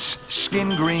Kermit's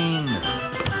skin green?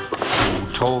 Who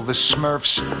told the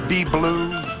Smurfs be blue?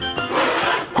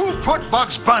 Who put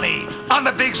Bugs Bunny on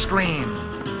the big screen?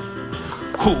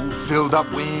 Who filled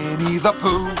up Winnie the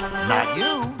Pooh? Not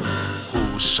you.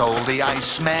 Who sold the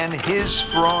Iceman his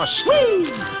frost? Whee!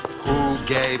 Who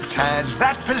gave Taz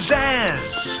that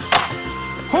pizzazz?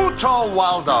 Who told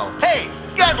Waldo, hey,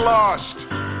 get lost?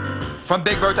 From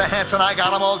Big Bird to Hanson, I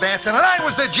got them all dancing, and I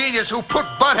was the genius who put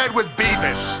Butthead with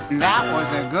Beavis. That was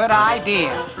a good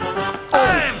idea.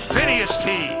 I'm Phineas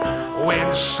T.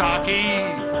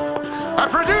 Owensaki, a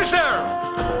producer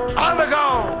on the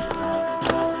go.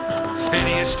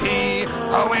 Phineas T.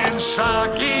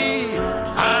 Owensaki,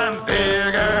 I'm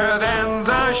bigger than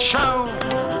the show.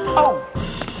 Oh.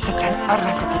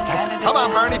 Come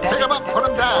on, Bernie, pick him up, put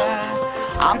him down.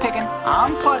 I'm picking,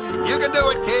 I'm putting. You can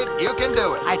do it, kid, you can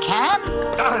do it. I can?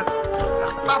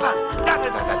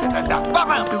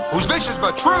 Who's vicious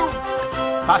but true?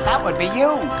 Boss, that would be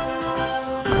you.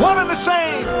 One and the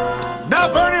same. Now,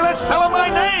 Bernie, let's tell him my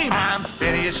name. I'm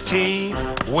Phineas T.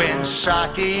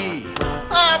 Owensaki.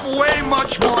 I'm way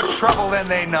much more trouble than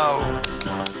they know.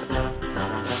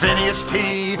 Phineas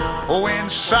T.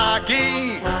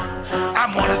 Owensaki.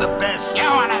 I'm one of the best. You're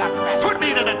one of the best. Put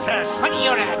me to the test. Put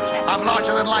you to the test. I'm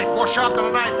larger than life, more sharp than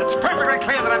a knife. It's perfectly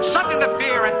clear that I'm something to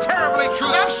fear and terribly true.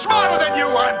 I'm smarter than you.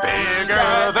 I'm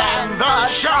bigger than the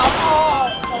show.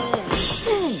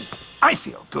 I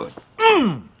feel good.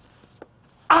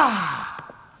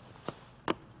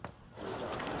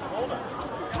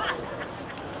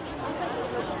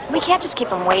 We can't just keep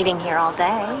him waiting here all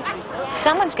day.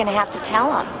 Someone's going to have to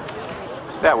tell him.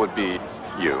 That would be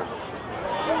you.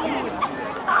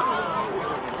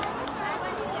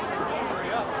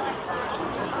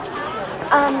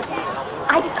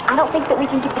 I don't think that we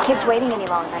can keep the kids waiting any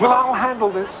longer. Well, I'll handle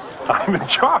this. I'm in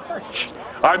charge.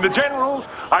 I'm the general.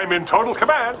 I'm in total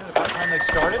command. By the time they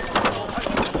started.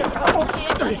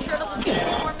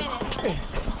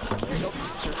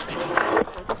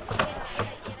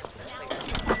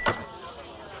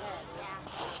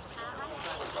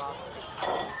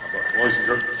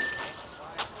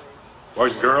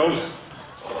 Boys and girls,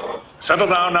 settle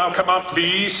down now. Come on,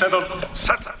 please.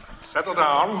 Settle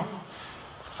down.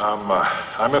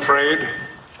 I'm afraid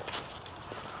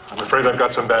afraid I've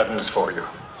got some bad news for you.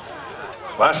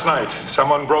 Last night,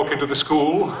 someone broke into the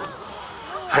school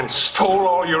and stole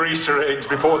all your Easter eggs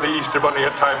before the Easter Bunny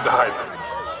had time to hide them.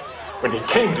 When he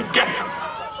came to get them,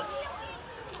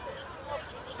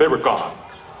 they were gone.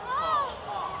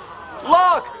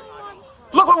 Look!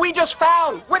 Look what we just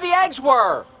found! Where the eggs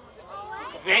were!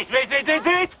 Wait.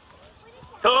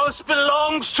 Those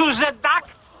belongs to the duck.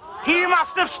 He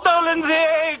must have stolen the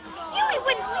eggs. Huey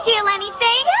wouldn't steal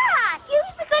anything. Yeah,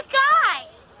 Huey's a good guy.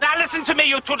 Now listen to me,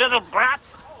 you two little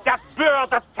brats. That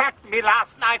bird attacked me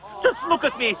last night. Just look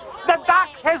at me. The duck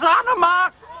has on a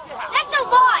mark. That's a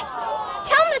lie.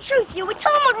 Tell him the truth, Huey.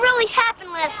 Tell him what really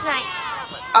happened last night.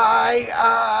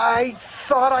 I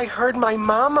thought I heard my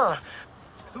mama.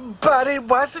 But it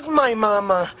wasn't my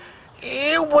mama.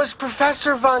 It was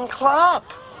Professor Von Klopp.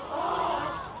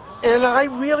 And I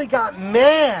really got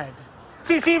mad.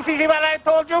 See what I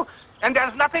told you? And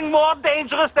there's nothing more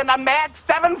dangerous than a mad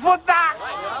 7-foot duck.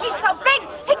 He's so big,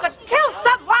 he could kill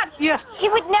someone. Yes. He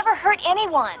would never hurt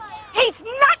anyone. He's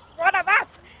not one of us.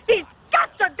 He's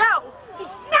got to go.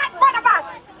 He's not one of us.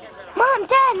 Mom,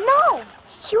 Dad, no.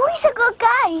 Huey's a good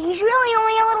guy. He's really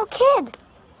only a little kid.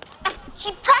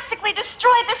 He practically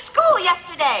destroyed the school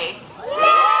yesterday.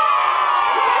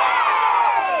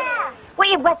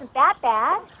 Wait, it wasn't that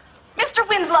bad. Mr.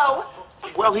 Winslow.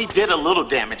 Well, he did a little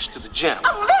damage to the gym.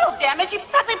 A little damage? He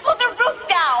practically pulled the roof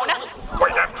down.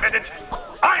 Wait a minute.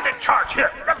 I'm in charge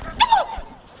here.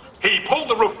 He pulled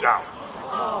the roof down.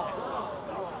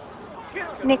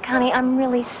 Nick, honey, I'm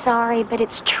really sorry, but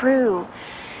it's true.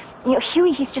 You know,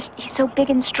 Huey, he's so big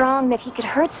and strong that he could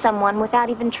hurt someone without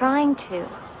even trying to.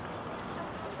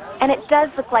 And it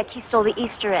does look like he stole the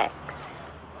Easter eggs.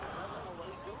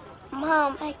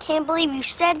 Mom, I can't believe you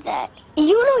said that.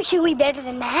 You know Huey better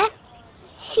than that.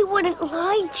 He wouldn't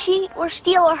lie, cheat, or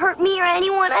steal or hurt me or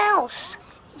anyone else.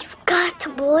 You've got to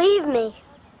believe me.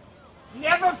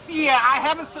 Never fear, I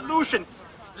have a solution.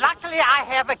 Luckily, I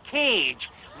have a cage.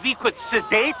 We could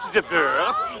sedate the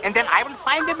bird, and then I will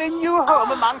find him a new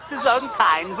home amongst his own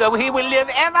kind, where he will live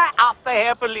ever after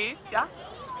happily. Yeah?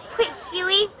 Put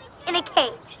Huey in a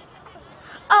cage.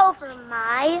 Over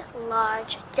my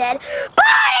large dead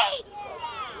body!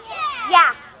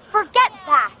 Yeah, forget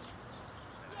that.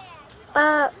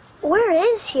 Where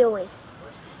is Huey?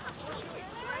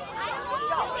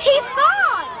 He's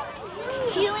gone!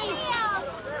 Huey,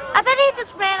 I bet he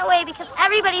just ran away because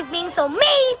everybody's being so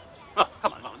mean. Oh,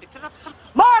 come on, Mix it up.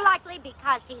 More likely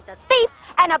because he's a thief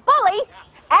and a bully,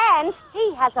 and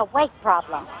he has a weight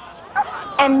problem.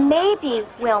 And maybe,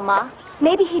 Wilma,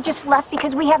 maybe he just left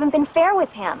because we haven't been fair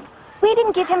with him. We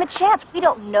didn't give him a chance. We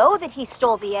don't know that he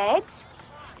stole the eggs.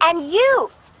 And you!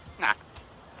 Nah.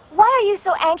 Why are you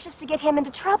so anxious to get him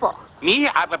into trouble? Me?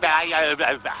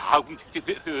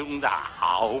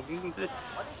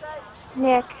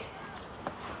 Nick,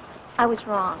 I was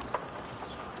wrong.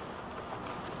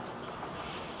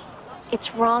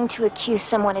 It's wrong to accuse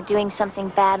someone of doing something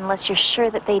bad unless you're sure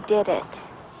that they did it.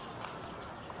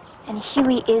 And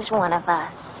Huey is one of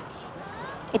us.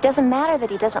 It doesn't matter that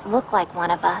he doesn't look like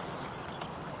one of us.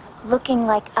 Looking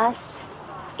like us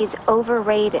is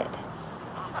overrated.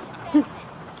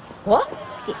 What?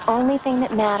 The only thing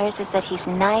that matters is that he's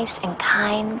nice and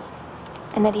kind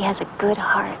and that he has a good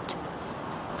heart.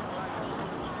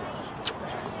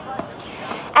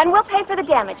 And we'll pay for the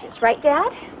damages, right,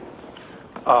 Dad?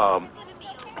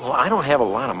 Well, I don't have a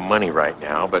lot of money right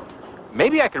now, but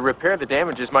maybe I could repair the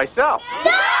damages myself.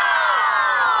 Wait!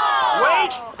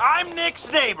 I'm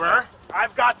Nick's neighbor.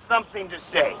 I've got something to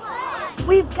say.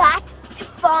 We've got to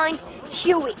find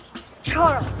Huey.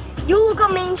 Charles, you look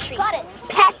on Main Street. Got it.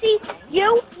 Patsy,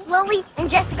 you, Lily, and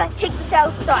Jessica take the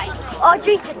south side.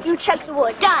 Audrey, you check the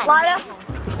woods. Done. Lana,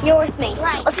 you're with me.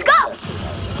 Right. Let's go!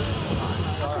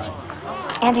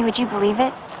 Andy, would you believe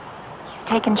it? He's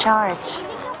taken charge.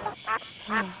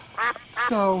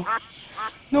 So,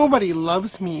 nobody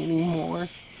loves me anymore.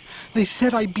 They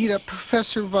said I beat up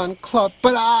Professor Von Klopp,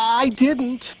 but I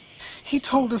didn't. He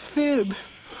told a fib.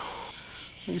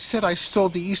 He said I stole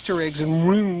the Easter eggs and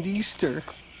ruined Easter.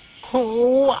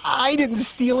 Oh, I didn't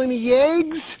steal any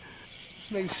eggs.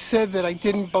 They said that I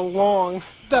didn't belong,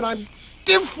 that I'm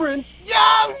different.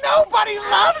 Yeah, nobody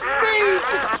loves me.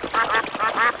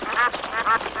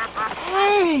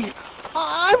 Hey,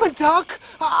 I'm a duck.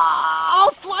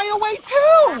 I'll fly away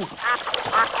too.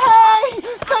 Hey,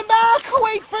 come back.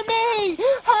 Wait for me.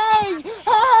 Hey,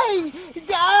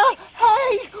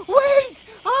 wait.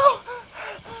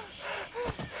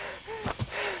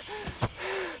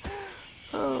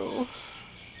 Oh,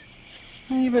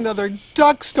 even other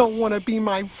ducks don't want to be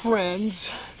my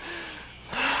friends.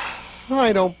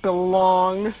 I don't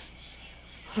belong.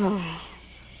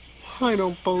 I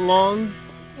don't belong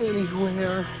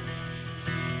anywhere.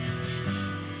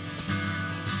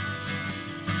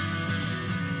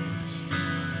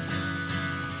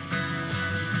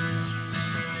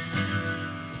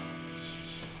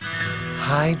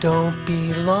 I don't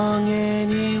belong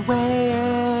anywhere,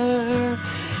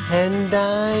 and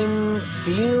I'm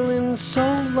feeling so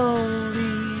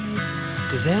lonely.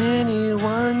 Does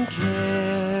anyone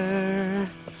care?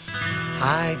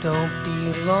 I don't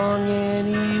belong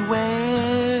anywhere.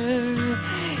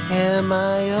 Am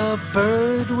I a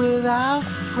bird without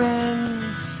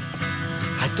friends?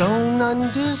 I don't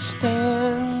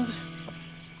understand.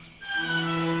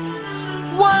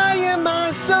 Why am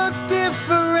I so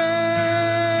different?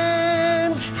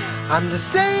 I'm the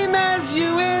same as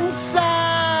you inside.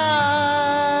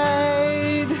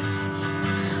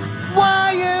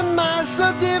 Why am I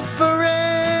so different?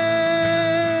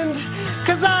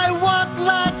 'Cause I walk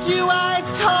like you, I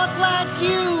talk like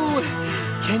you.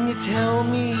 Can you tell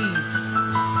me,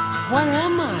 what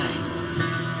am I?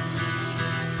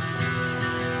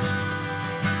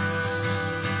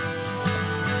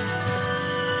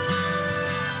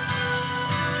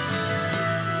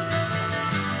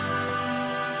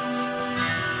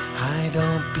 I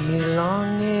don't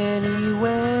belong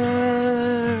anywhere.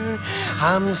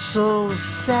 I'm so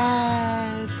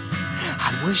sad.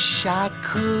 I wish I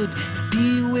could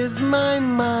be with my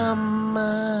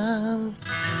mama.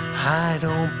 I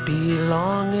don't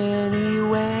belong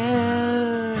anywhere.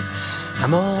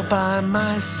 I'm all by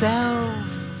myself.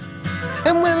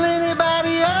 And will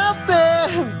anybody out there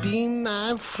be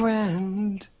my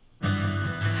friend?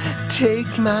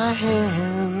 Take my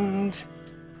hand.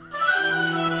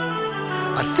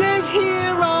 I sit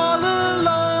here all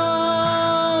alone.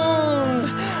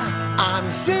 I'm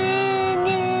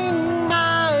singing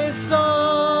my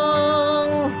song.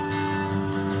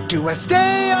 Do I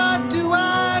stay or do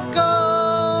I go?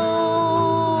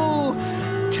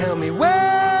 Tell me,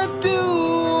 where do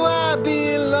I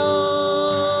belong?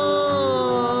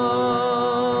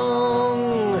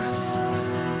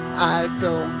 I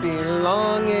don't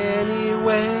belong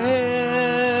anywhere.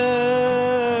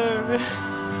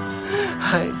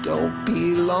 I don't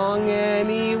belong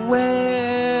anywhere.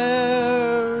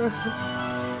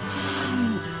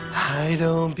 I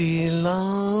don't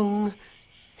belong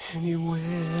anywhere.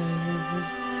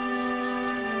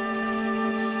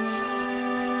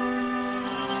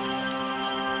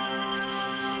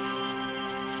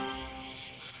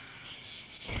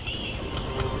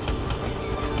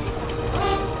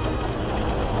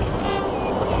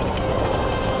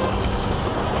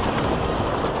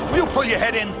 Will you pull your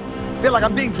head in? I feel like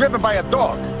I'm being driven by a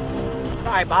dog.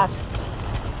 Sorry, boss.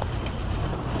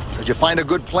 Did you find a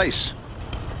good place?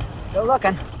 Still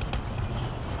looking.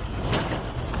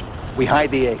 We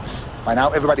hide the eggs. By now,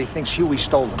 everybody thinks Huey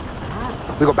stole them.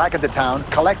 We go back into town,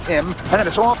 collect him, and then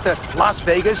it's off to Las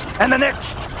Vegas and the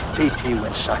next P.T.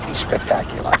 Winsaki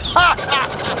Spectacular.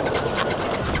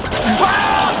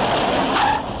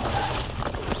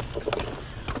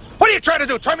 What are you trying to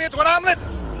do? Turn me into an omelet?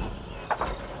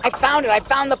 I found it. I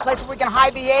found the place where we can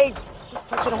hide the eggs. This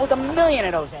place should hold 1,000,000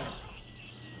 of those eggs.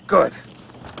 Good.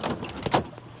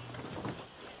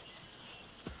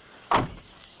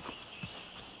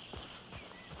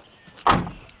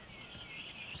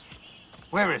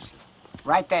 Where is it?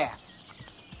 Right there.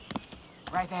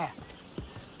 Right there.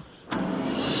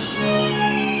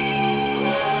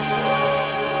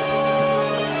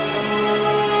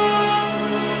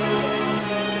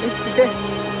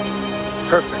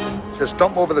 Perfect. Just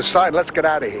dump over the side. Let's get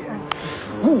out of here.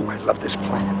 Ooh, I love this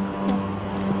plan.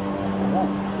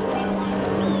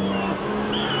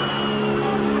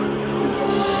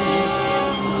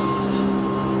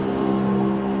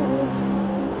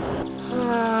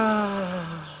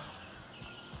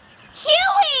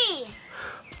 Huey!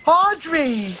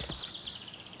 Audrey!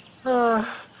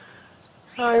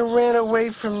 I ran away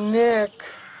from Nick.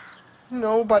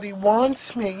 Nobody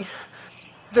wants me.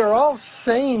 They're all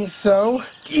saying so.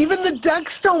 Even the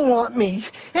ducks don't want me.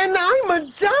 And I'm a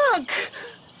duck!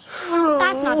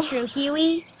 That's not true,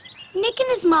 Huey. Nick and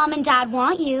his mom and dad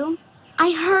want you.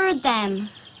 I heard them.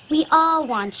 We all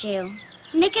want you.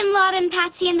 Nick and Lotta and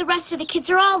Patsy and the rest of the kids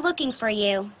are all looking for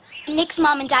you. Nick's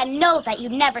mom and dad know that you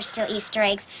never steal Easter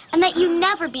eggs and that you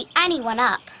never beat anyone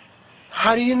up.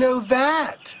 How do you know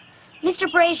that? Mr.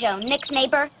 Brajo, Nick's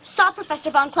neighbor, saw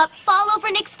Professor Von Klupp fall over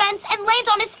Nick's fence and land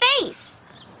on his face.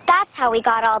 That's how he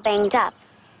got all banged up.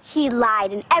 He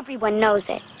lied, and everyone knows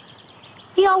it.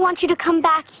 We all want you to come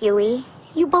back, Huey.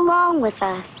 You belong with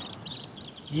us.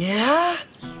 Yeah?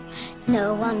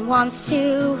 No one wants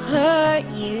to hurt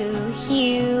you,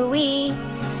 Huey.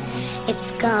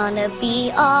 It's gonna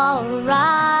be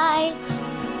alright.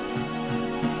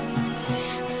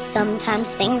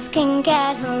 Sometimes things can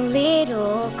get a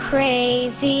little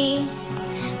crazy,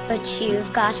 but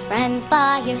you've got friends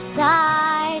by your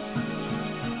side.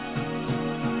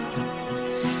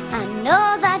 I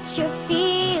know that you're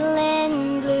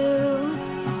feeling blue,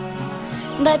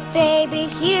 but baby,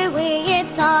 Huey,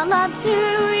 it's all up to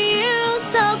you.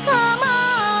 So come on,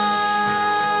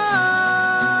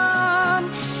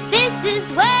 this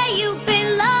is where you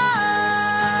belong.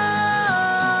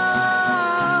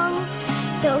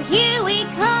 So Huey,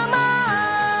 come on,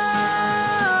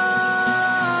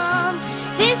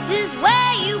 this is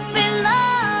where you belong.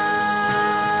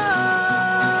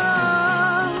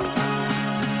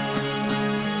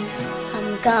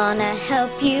 I'm gonna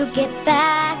help you get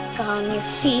back on your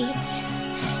feet.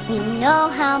 You know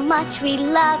how much we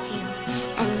love you,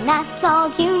 and that's all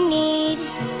you need.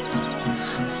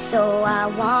 So I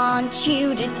want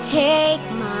you to take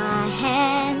my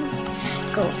hand,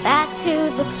 go back to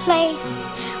the place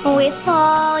with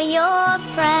all your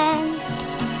friends.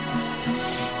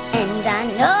 And I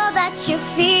know that you're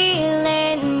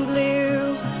feeling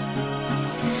blue,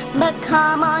 but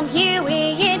come on,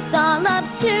 Huey, it's all up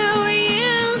to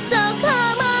you. So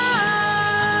come on,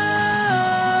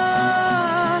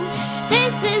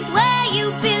 this is where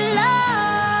you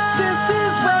belong. This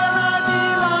is where I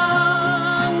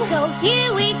belong. So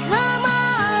Huey, come on,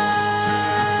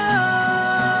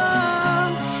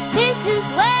 this is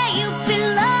where you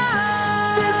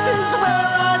belong. This is where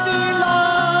I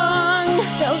belong.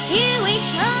 So Huey,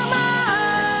 come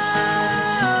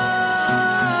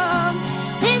on,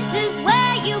 this is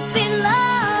where you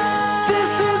belong.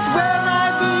 This is where I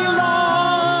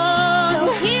belong. So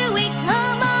Huey, come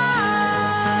on,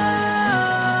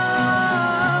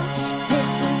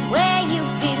 this is where you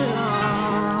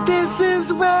belong. This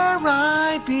is where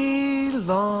I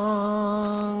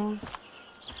belong.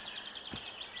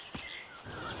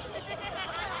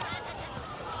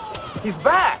 He's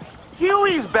back.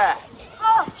 Huey's back.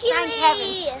 Oh, Thank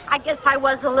heavens. I guess I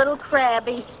was a little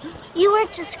crabby. You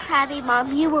weren't just crabby,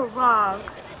 Mom. You were wrong.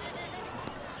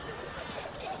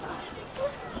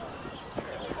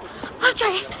 I'll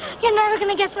try it. You're never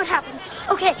gonna guess what happened.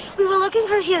 Okay, we were looking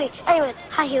for Huey. Anyways,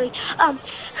 hi Huey.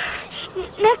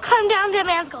 Nick climbed down to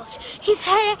man's gulch. He's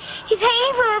hanging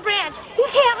from a branch. He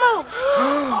can't move.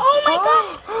 Oh my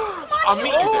gosh! I'll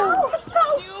meet you there.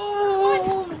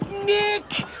 Oh,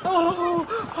 Nick! Oh.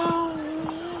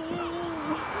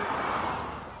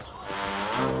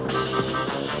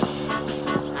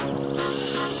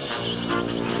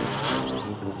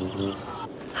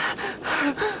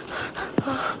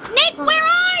 Nick, where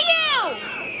are you?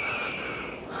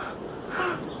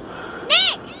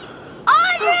 Nick!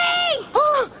 Audrey!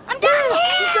 I'm down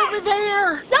here! He's over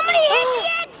there! Somebody hit the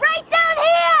edge right down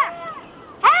here!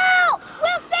 Help!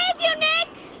 We'll save you, Nick!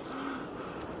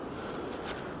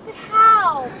 But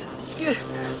how?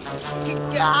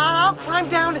 I'll climb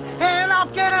down and I'll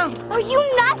get him! Are you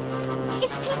nuts?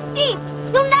 It's too steep.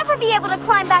 You'll never be able to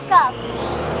climb back up.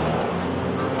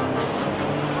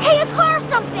 Hey, a car or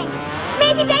something.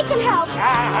 Maybe they can help.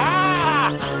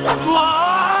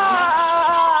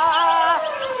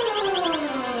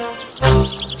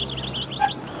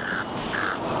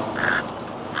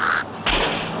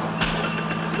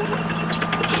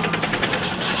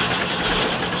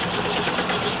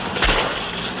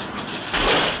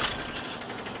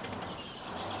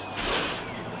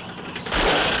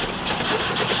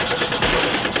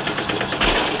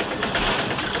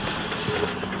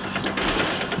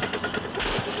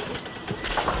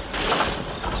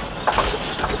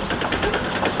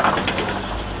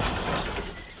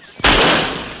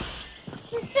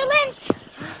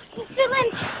 Mr.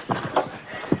 Lynch!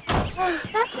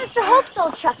 That's Mr. Hope's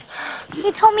old truck.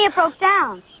 He told me it broke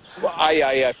down. Well,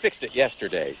 I fixed it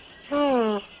yesterday.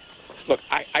 Look,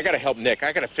 I gotta help Nick.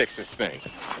 I gotta fix this thing.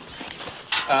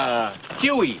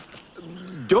 Huey,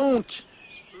 don't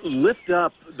lift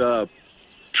up the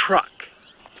truck.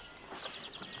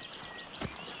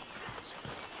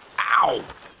 Ow!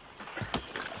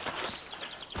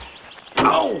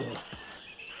 Ow!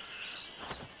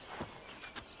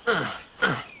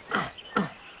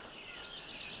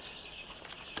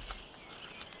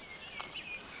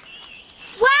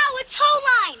 Wow, a tow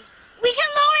line! We can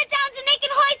lower it down to Nick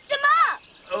and hoist him up!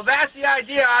 Oh, that's the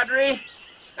idea, Audrey.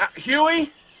 Now,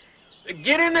 Huey,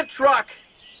 get in the truck,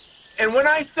 and when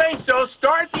I say so,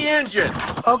 start the engine.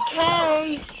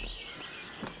 Okay.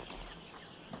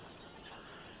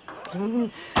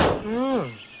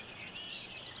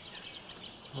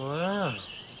 Wow.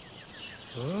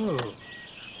 Ooh.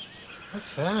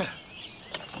 What's that?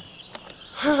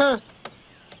 Did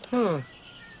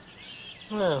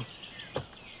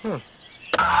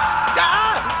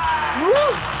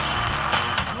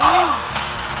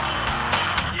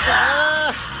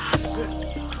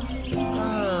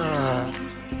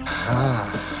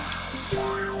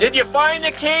you find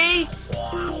the key?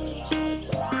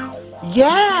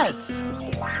 Yes.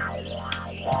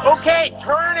 Okay,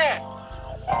 turn it.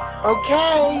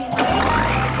 Okay.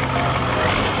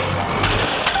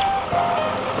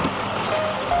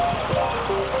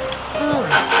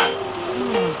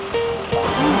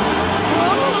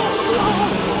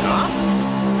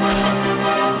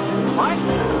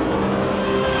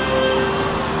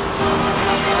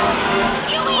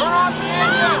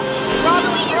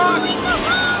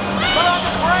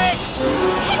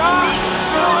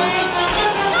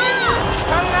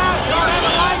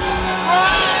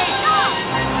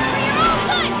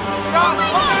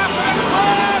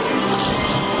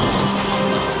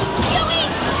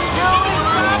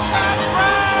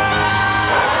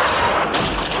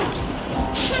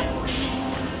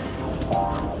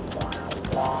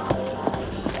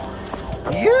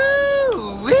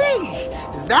 Yoo-wee!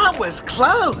 That was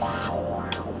close.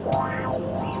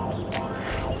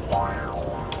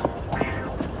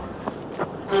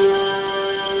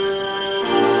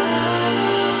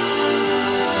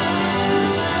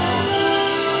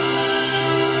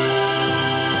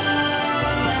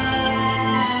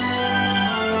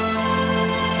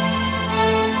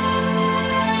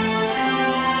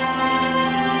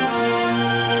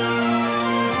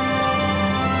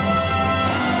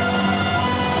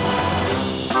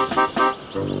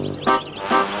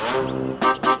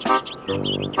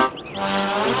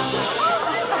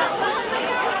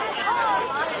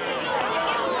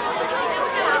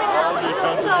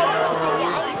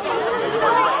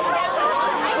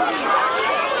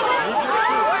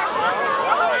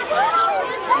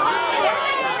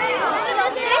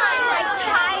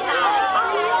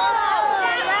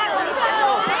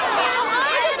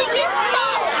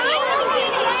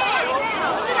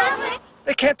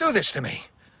 They can't do this to me.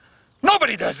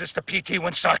 Nobody does this to P.T.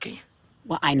 Winsaki.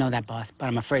 Well, I know that, boss, but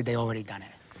I'm afraid they already done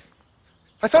it.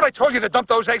 I thought I told you to dump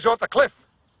those eggs off the cliff.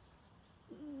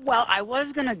 Well, I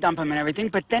was gonna dump them and everything,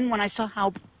 but then when I saw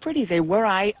how pretty they were,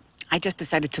 I just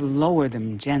decided to lower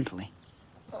them gently.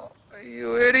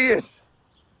 You idiot.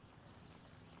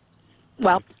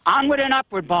 Well, onward and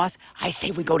upward, boss. I say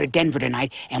we go to Denver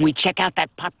tonight and we check out that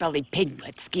potbelly pig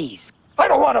that skis. I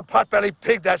don't want a potbelly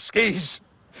pig that skis.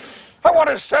 I want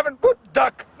a 7-foot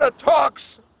duck that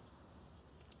talks.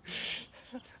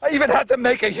 I even had to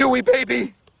make a Huey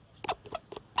baby.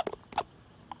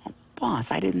 Oh,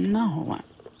 boss, I didn't know.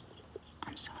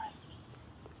 I'm sorry.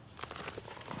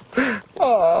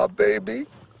 Aw, baby.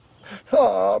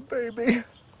 Aw, baby.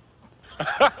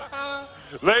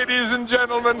 Ladies and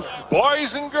gentlemen,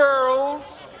 boys and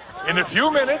girls, in a few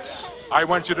minutes, I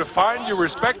want you to find your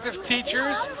respective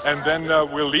teachers, and then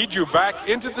we'll lead you back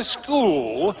into the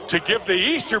school to give the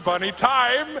Easter Bunny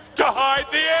time to hide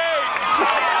the eggs.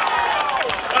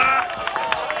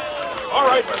 All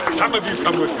right, some of you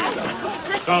come with me.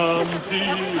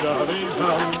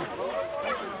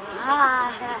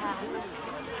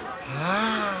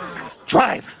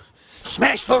 Drive.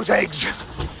 Smash those eggs.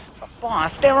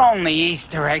 Boss, they're only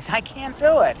Easter eggs. I can't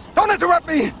do it. Don't interrupt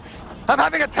me. I'm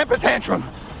having a temper tantrum.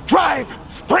 Drive.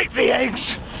 Break the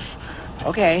eggs.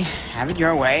 Okay, have it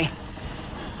your way.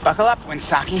 Buckle up,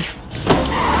 Winsaki.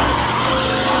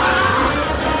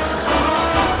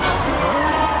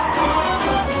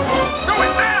 Do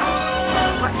it now!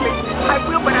 I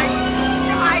will, but I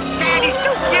can't. He's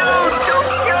too cute, too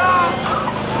cute!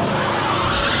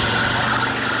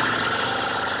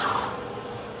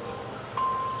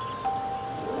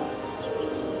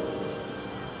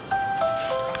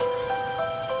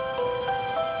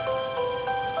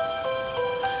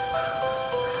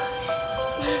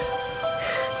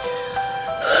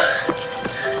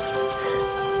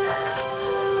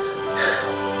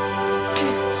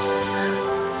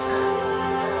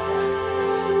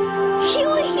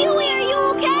 Huey, are you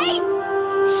okay?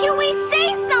 Huey, say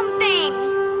something!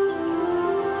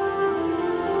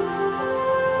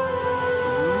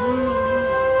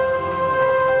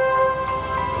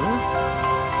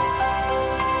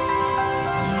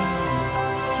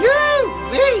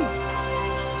 Yoo-wee!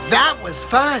 That was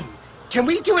fun. Can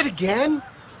we do it again?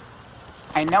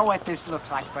 I know what this looks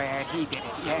like, Brad. He did it.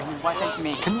 Yeah, it wasn't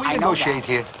me. Can we I know negotiate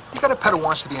here? You got a pet who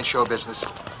wants to be in show business.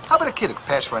 How about a kid who can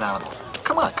pass for an animal?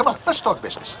 Come on, let's talk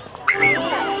business.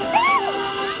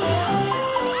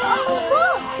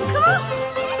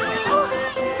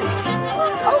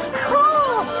 Oh,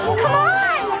 cool! Come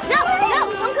on! No,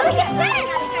 I'm gonna get this!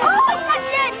 Oh, watch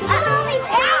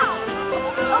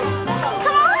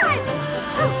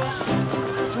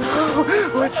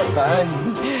much fun.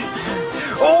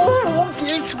 Oh,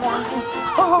 this one.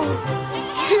 Oh,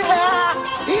 yeah.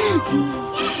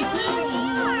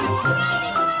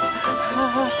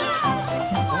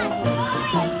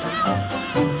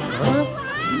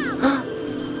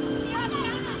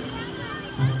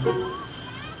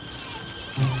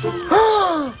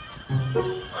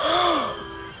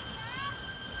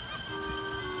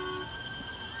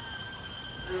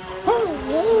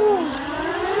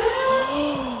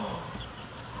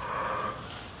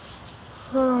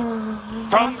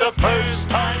 From the first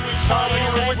time we saw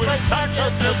you, it was such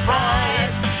a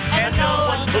surprise, and no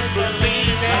one could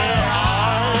believe their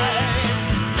eyes.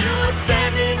 You were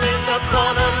standing in the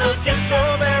corner looking so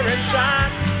very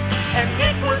shy, and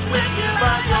Nick was with you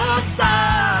by your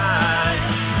side.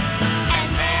 And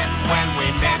then when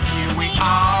we met you, we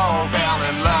all fell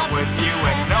in love with you,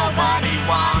 and nobody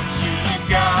wants you to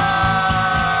go.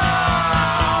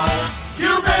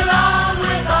 You belong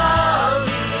with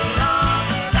us.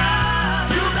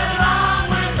 You belong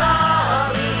with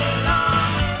us.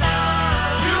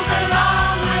 You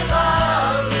belong with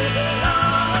us.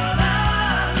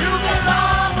 You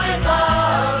belong with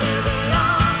us.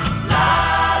 La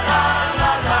la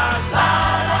la la la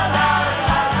la la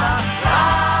la la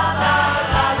la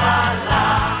la la la.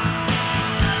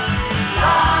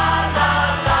 La la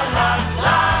la la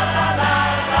la la la la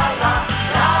la. La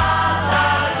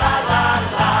la la la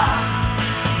la.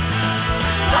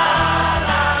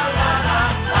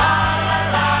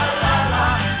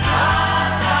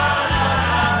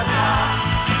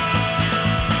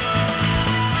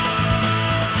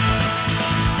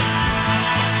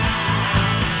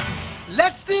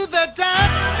 Let's do the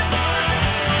duck.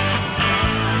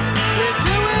 We're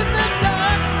doing the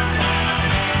duck.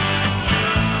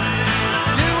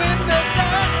 Doing the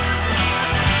duck.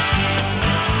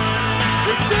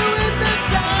 We're doing the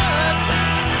duck.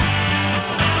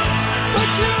 Put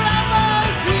your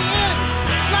elbows in,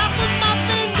 flop them up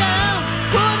and down.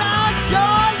 Put out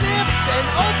your lips and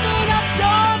open up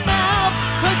your mouth.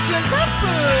 Put your left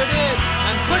foot in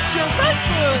and put your right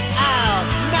foot out.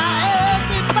 Now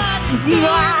everybody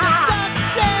doing the duck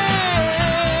dance.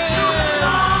 You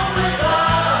belong with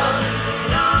us.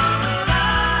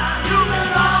 You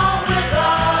belong with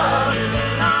us.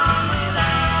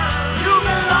 You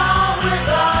belong with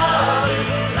us.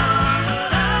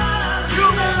 You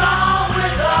belong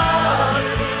with us.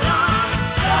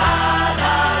 La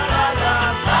la la la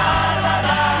la la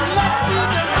la. Let's do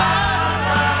the duck.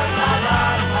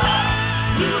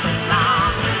 You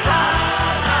belong with us.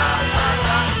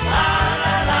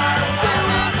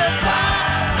 Doing the duck.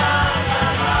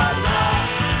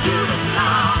 You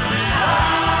belong with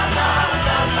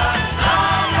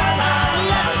us.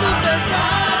 Let's do the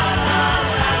duck.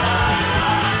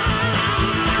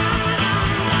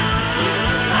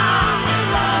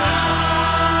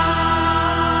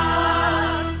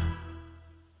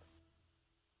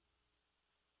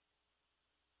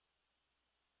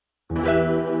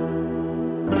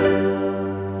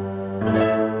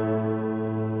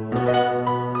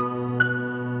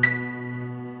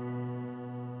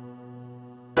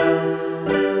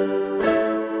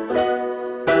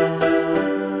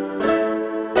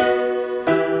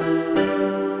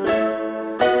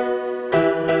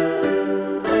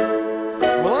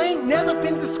 Well, I ain't never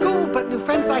been to school, but new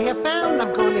friends I have found.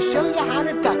 I'm going to show you how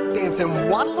to duck dance and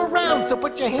waddle around. So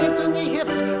put your hands on your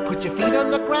hips, put your feet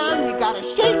on the ground. You gotta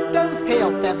shake those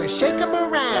tail feathers, shake them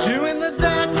around. Doing the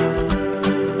duck.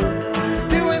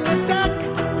 Doing the duck.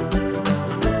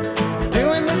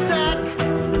 Doing the duck.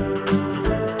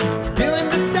 Doing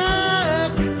the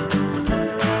duck.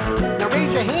 Now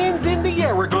raise your hands in the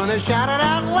air. We're gonna shout it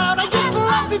out loud. I just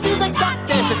love to do the duck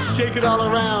dance and shake it all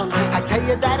around. I tell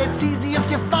you that it's easy if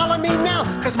you follow me now,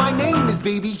 cause my name is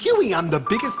Baby Huey. I'm the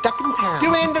biggest duck in town.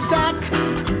 Doing the duck.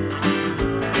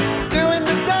 Doing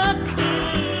the duck.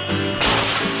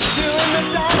 Doing the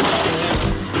duck dance.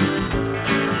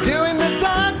 Doing the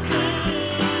duck.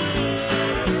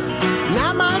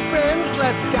 Now my friends,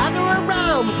 let's gather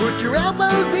around. Put your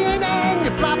elbows in and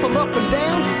you flop them up and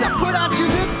down. Now put out your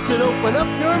lips and open up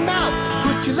your mouth.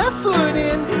 Put your left foot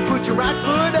in, put your right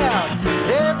foot out.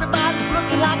 Everybody's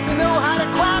looking like they know how to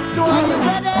quack, so are you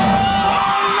ready?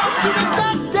 Let's do the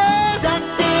duck dance. Duck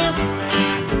dance.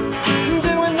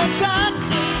 Doing the duck.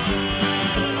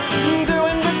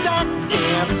 Doing the duck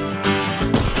dance.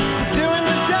 Doing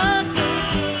the duck.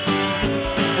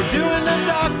 We're doing the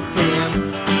duck dance.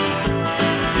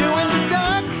 Doing the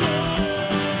duck.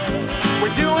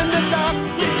 We're doing the duck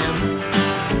dance.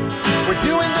 We're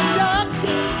doing the duck.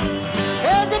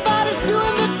 Everybody's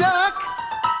doing the duck.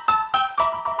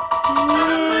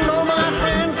 So my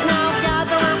friends, now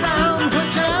gather around. Put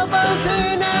your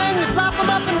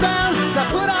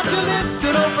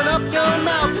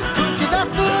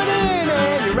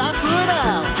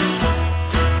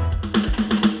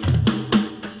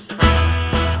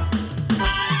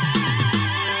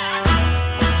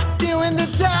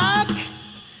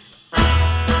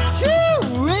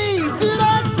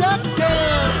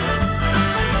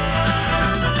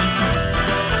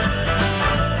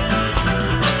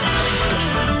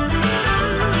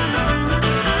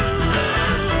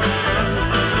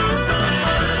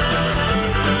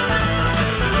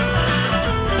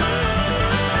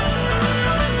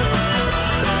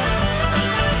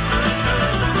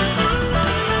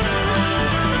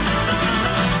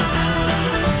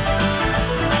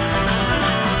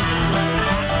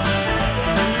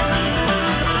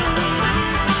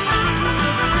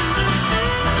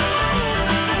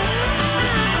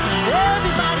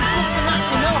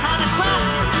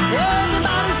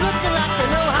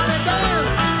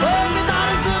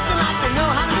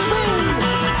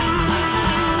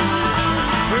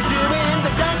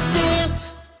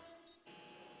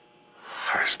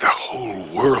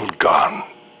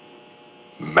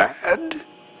mad?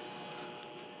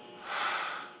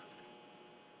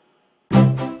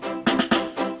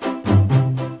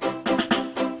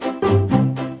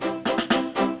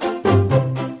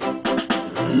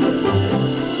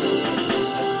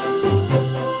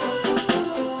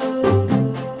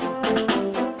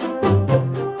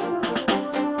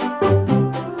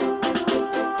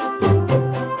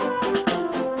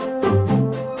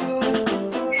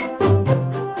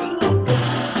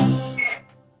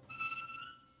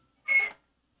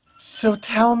 So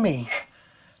tell me,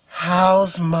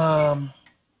 how's Mom?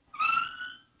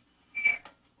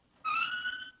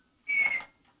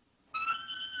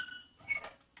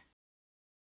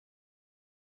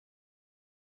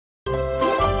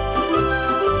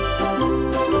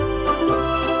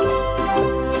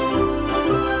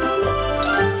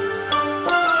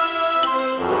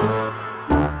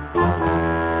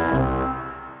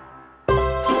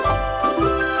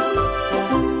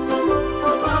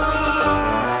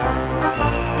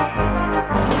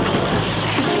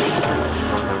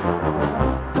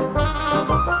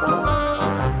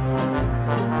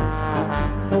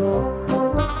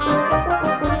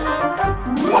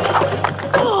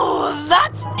 Oh,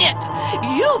 that's it!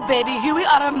 You, baby Huey,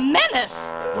 are a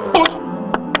menace!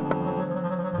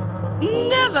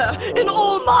 Never in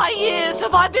all my years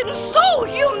have I been so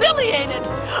humiliated!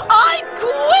 I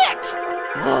quit!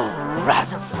 Oh,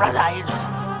 Razza-Frazza, it was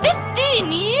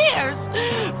 15 years!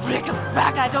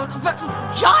 Frick-a-frack, I don't...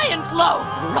 Giant loaf!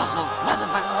 Russell-Frazza,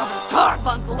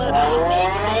 carbuncle,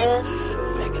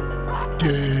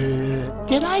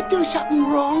 Did I do something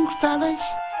wrong, fellas?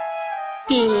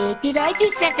 Did I do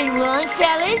something wrong,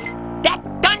 fellas?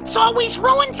 That dunce always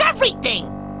ruins everything!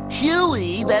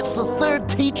 Huey, that's the third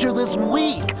teacher this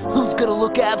week. Who's gonna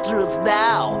look after us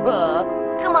now, huh?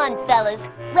 Come on, fellas.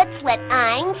 Let's let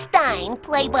Einstein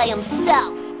play by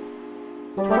himself.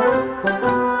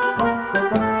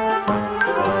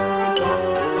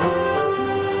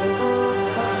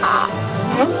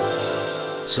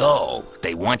 So,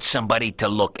 they want somebody to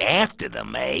look after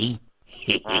them, eh?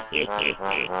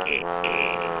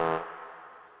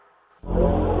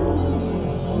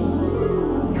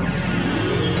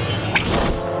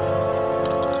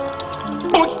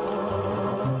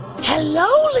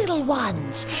 Hello, little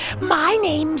ones. My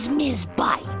name's Ms.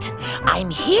 Bite. I'm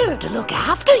here to look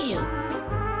after you.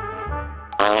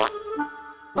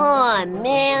 Aw,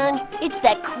 man. It's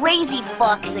that crazy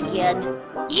fox again.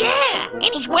 Yeah,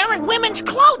 and he's wearing women's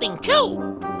clothing,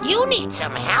 too. You need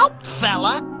some help,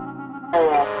 fella.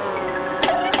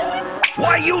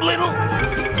 Why, you little...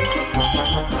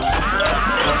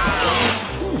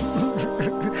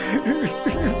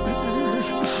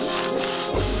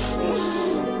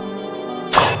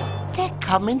 They're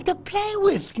coming to play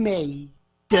with me.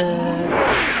 Duh.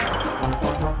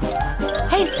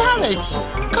 Hey, fellas,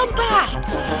 come back.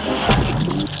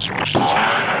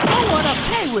 I want to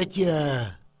play with you.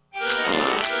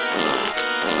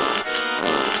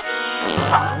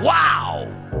 Wow!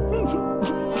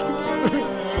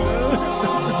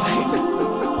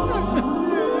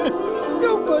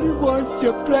 Nobody wants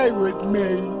to play with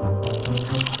me.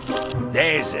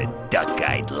 There's a duck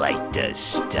I'd like to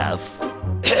stuff.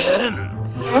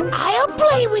 I'll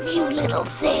play with you, little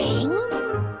thing.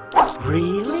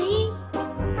 Really?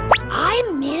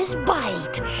 I'm Ms.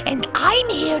 Bite, and I'm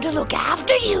here to look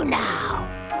after you now.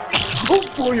 Oh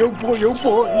boy, oh boy, oh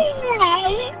boy.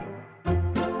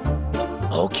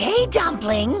 Okay,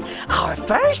 Dumpling, our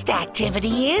first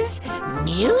activity is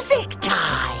music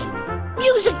time.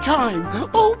 Music time?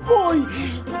 Oh boy.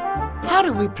 How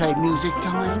do we play music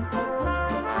time?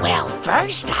 Well,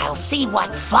 first I'll see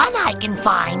what fun I can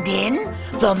find in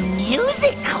the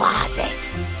music closet.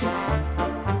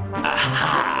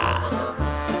 Aha!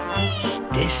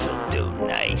 This'll do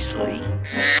nicely.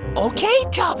 Okay,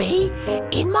 Tubby,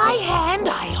 in my hand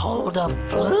I hold a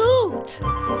flute.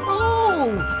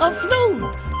 Oh, a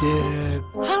flute.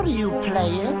 How do you play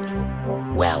it?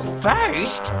 Well,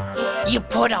 first, you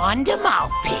put on the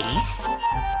mouthpiece.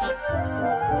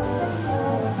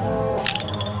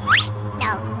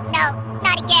 No,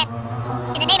 not again.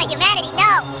 In the name of humanity,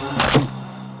 no.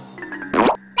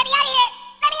 Let me out of here!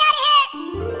 Let me out of here!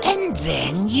 And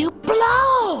then you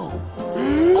blow.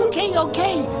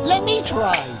 Okay, let me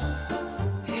try.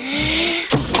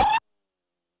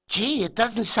 Gee, it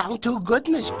doesn't sound too good,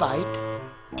 Miss Bite.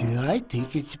 I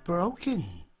think it's broken.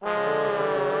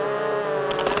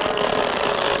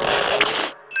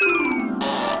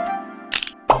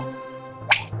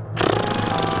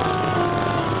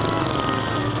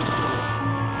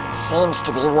 Seems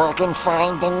to be working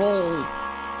fine to me.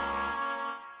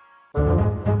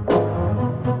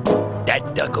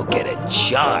 That duck will get a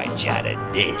charge out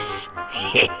of this.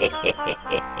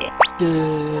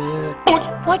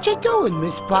 What you doing,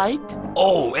 Miss Bite?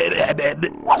 Oh,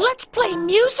 let's play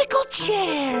musical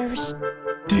chairs.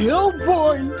 Oh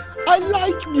boy, I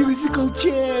like musical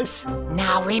chairs.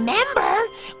 Now remember,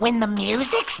 when the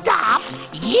music stops,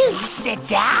 you sit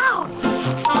down.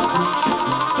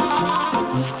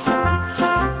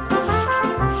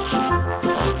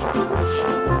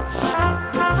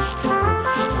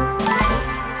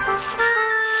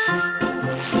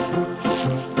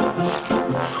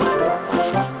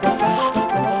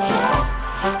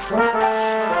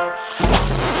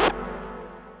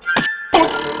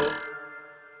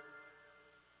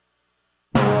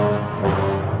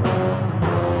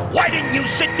 Why didn't you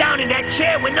sit down in that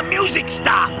chair when the music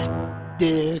stopped?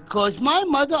 'Cause my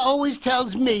mother always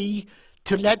tells me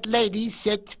to let ladies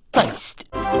sit first.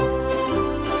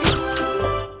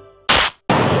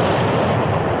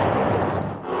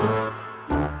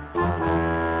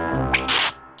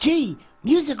 Gee,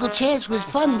 musical chairs was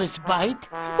fun, Miss Bite.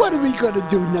 What are we gonna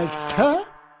do next, huh?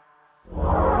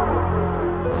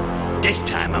 This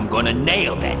time I'm gonna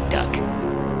nail that duck.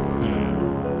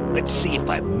 Let's see if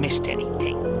I've missed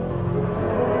anything.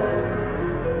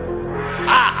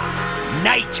 Ah,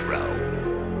 nitro.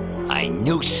 I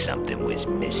knew something was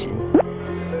missing.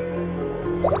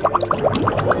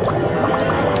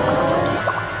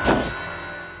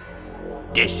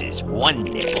 This is one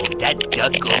nibble that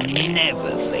duck will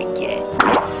never forget.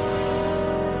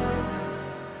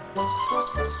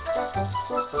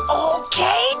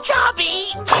 Okay,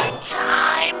 Tubby.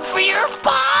 Time for your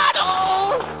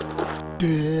bottle.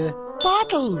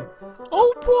 Bottle.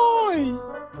 Oh boy.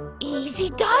 Easy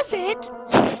does it.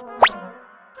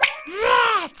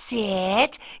 That's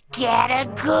it. Get a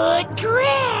good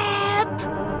grip.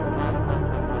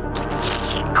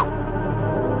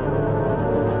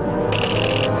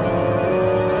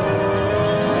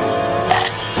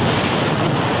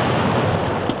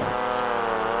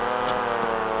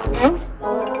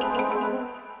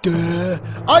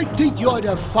 I think you're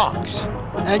the fox,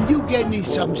 and you gave me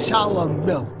some sour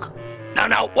milk.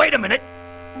 Now, wait a minute.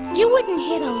 You wouldn't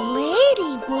hit a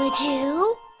lady, would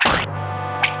you?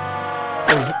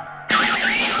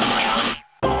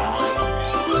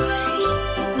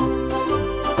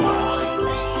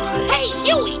 Hey,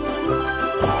 Huey!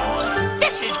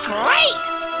 This is great!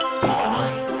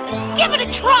 Give it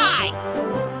a try!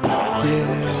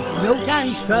 No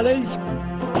thanks, fellas.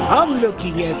 I'm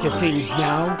looking after things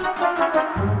now.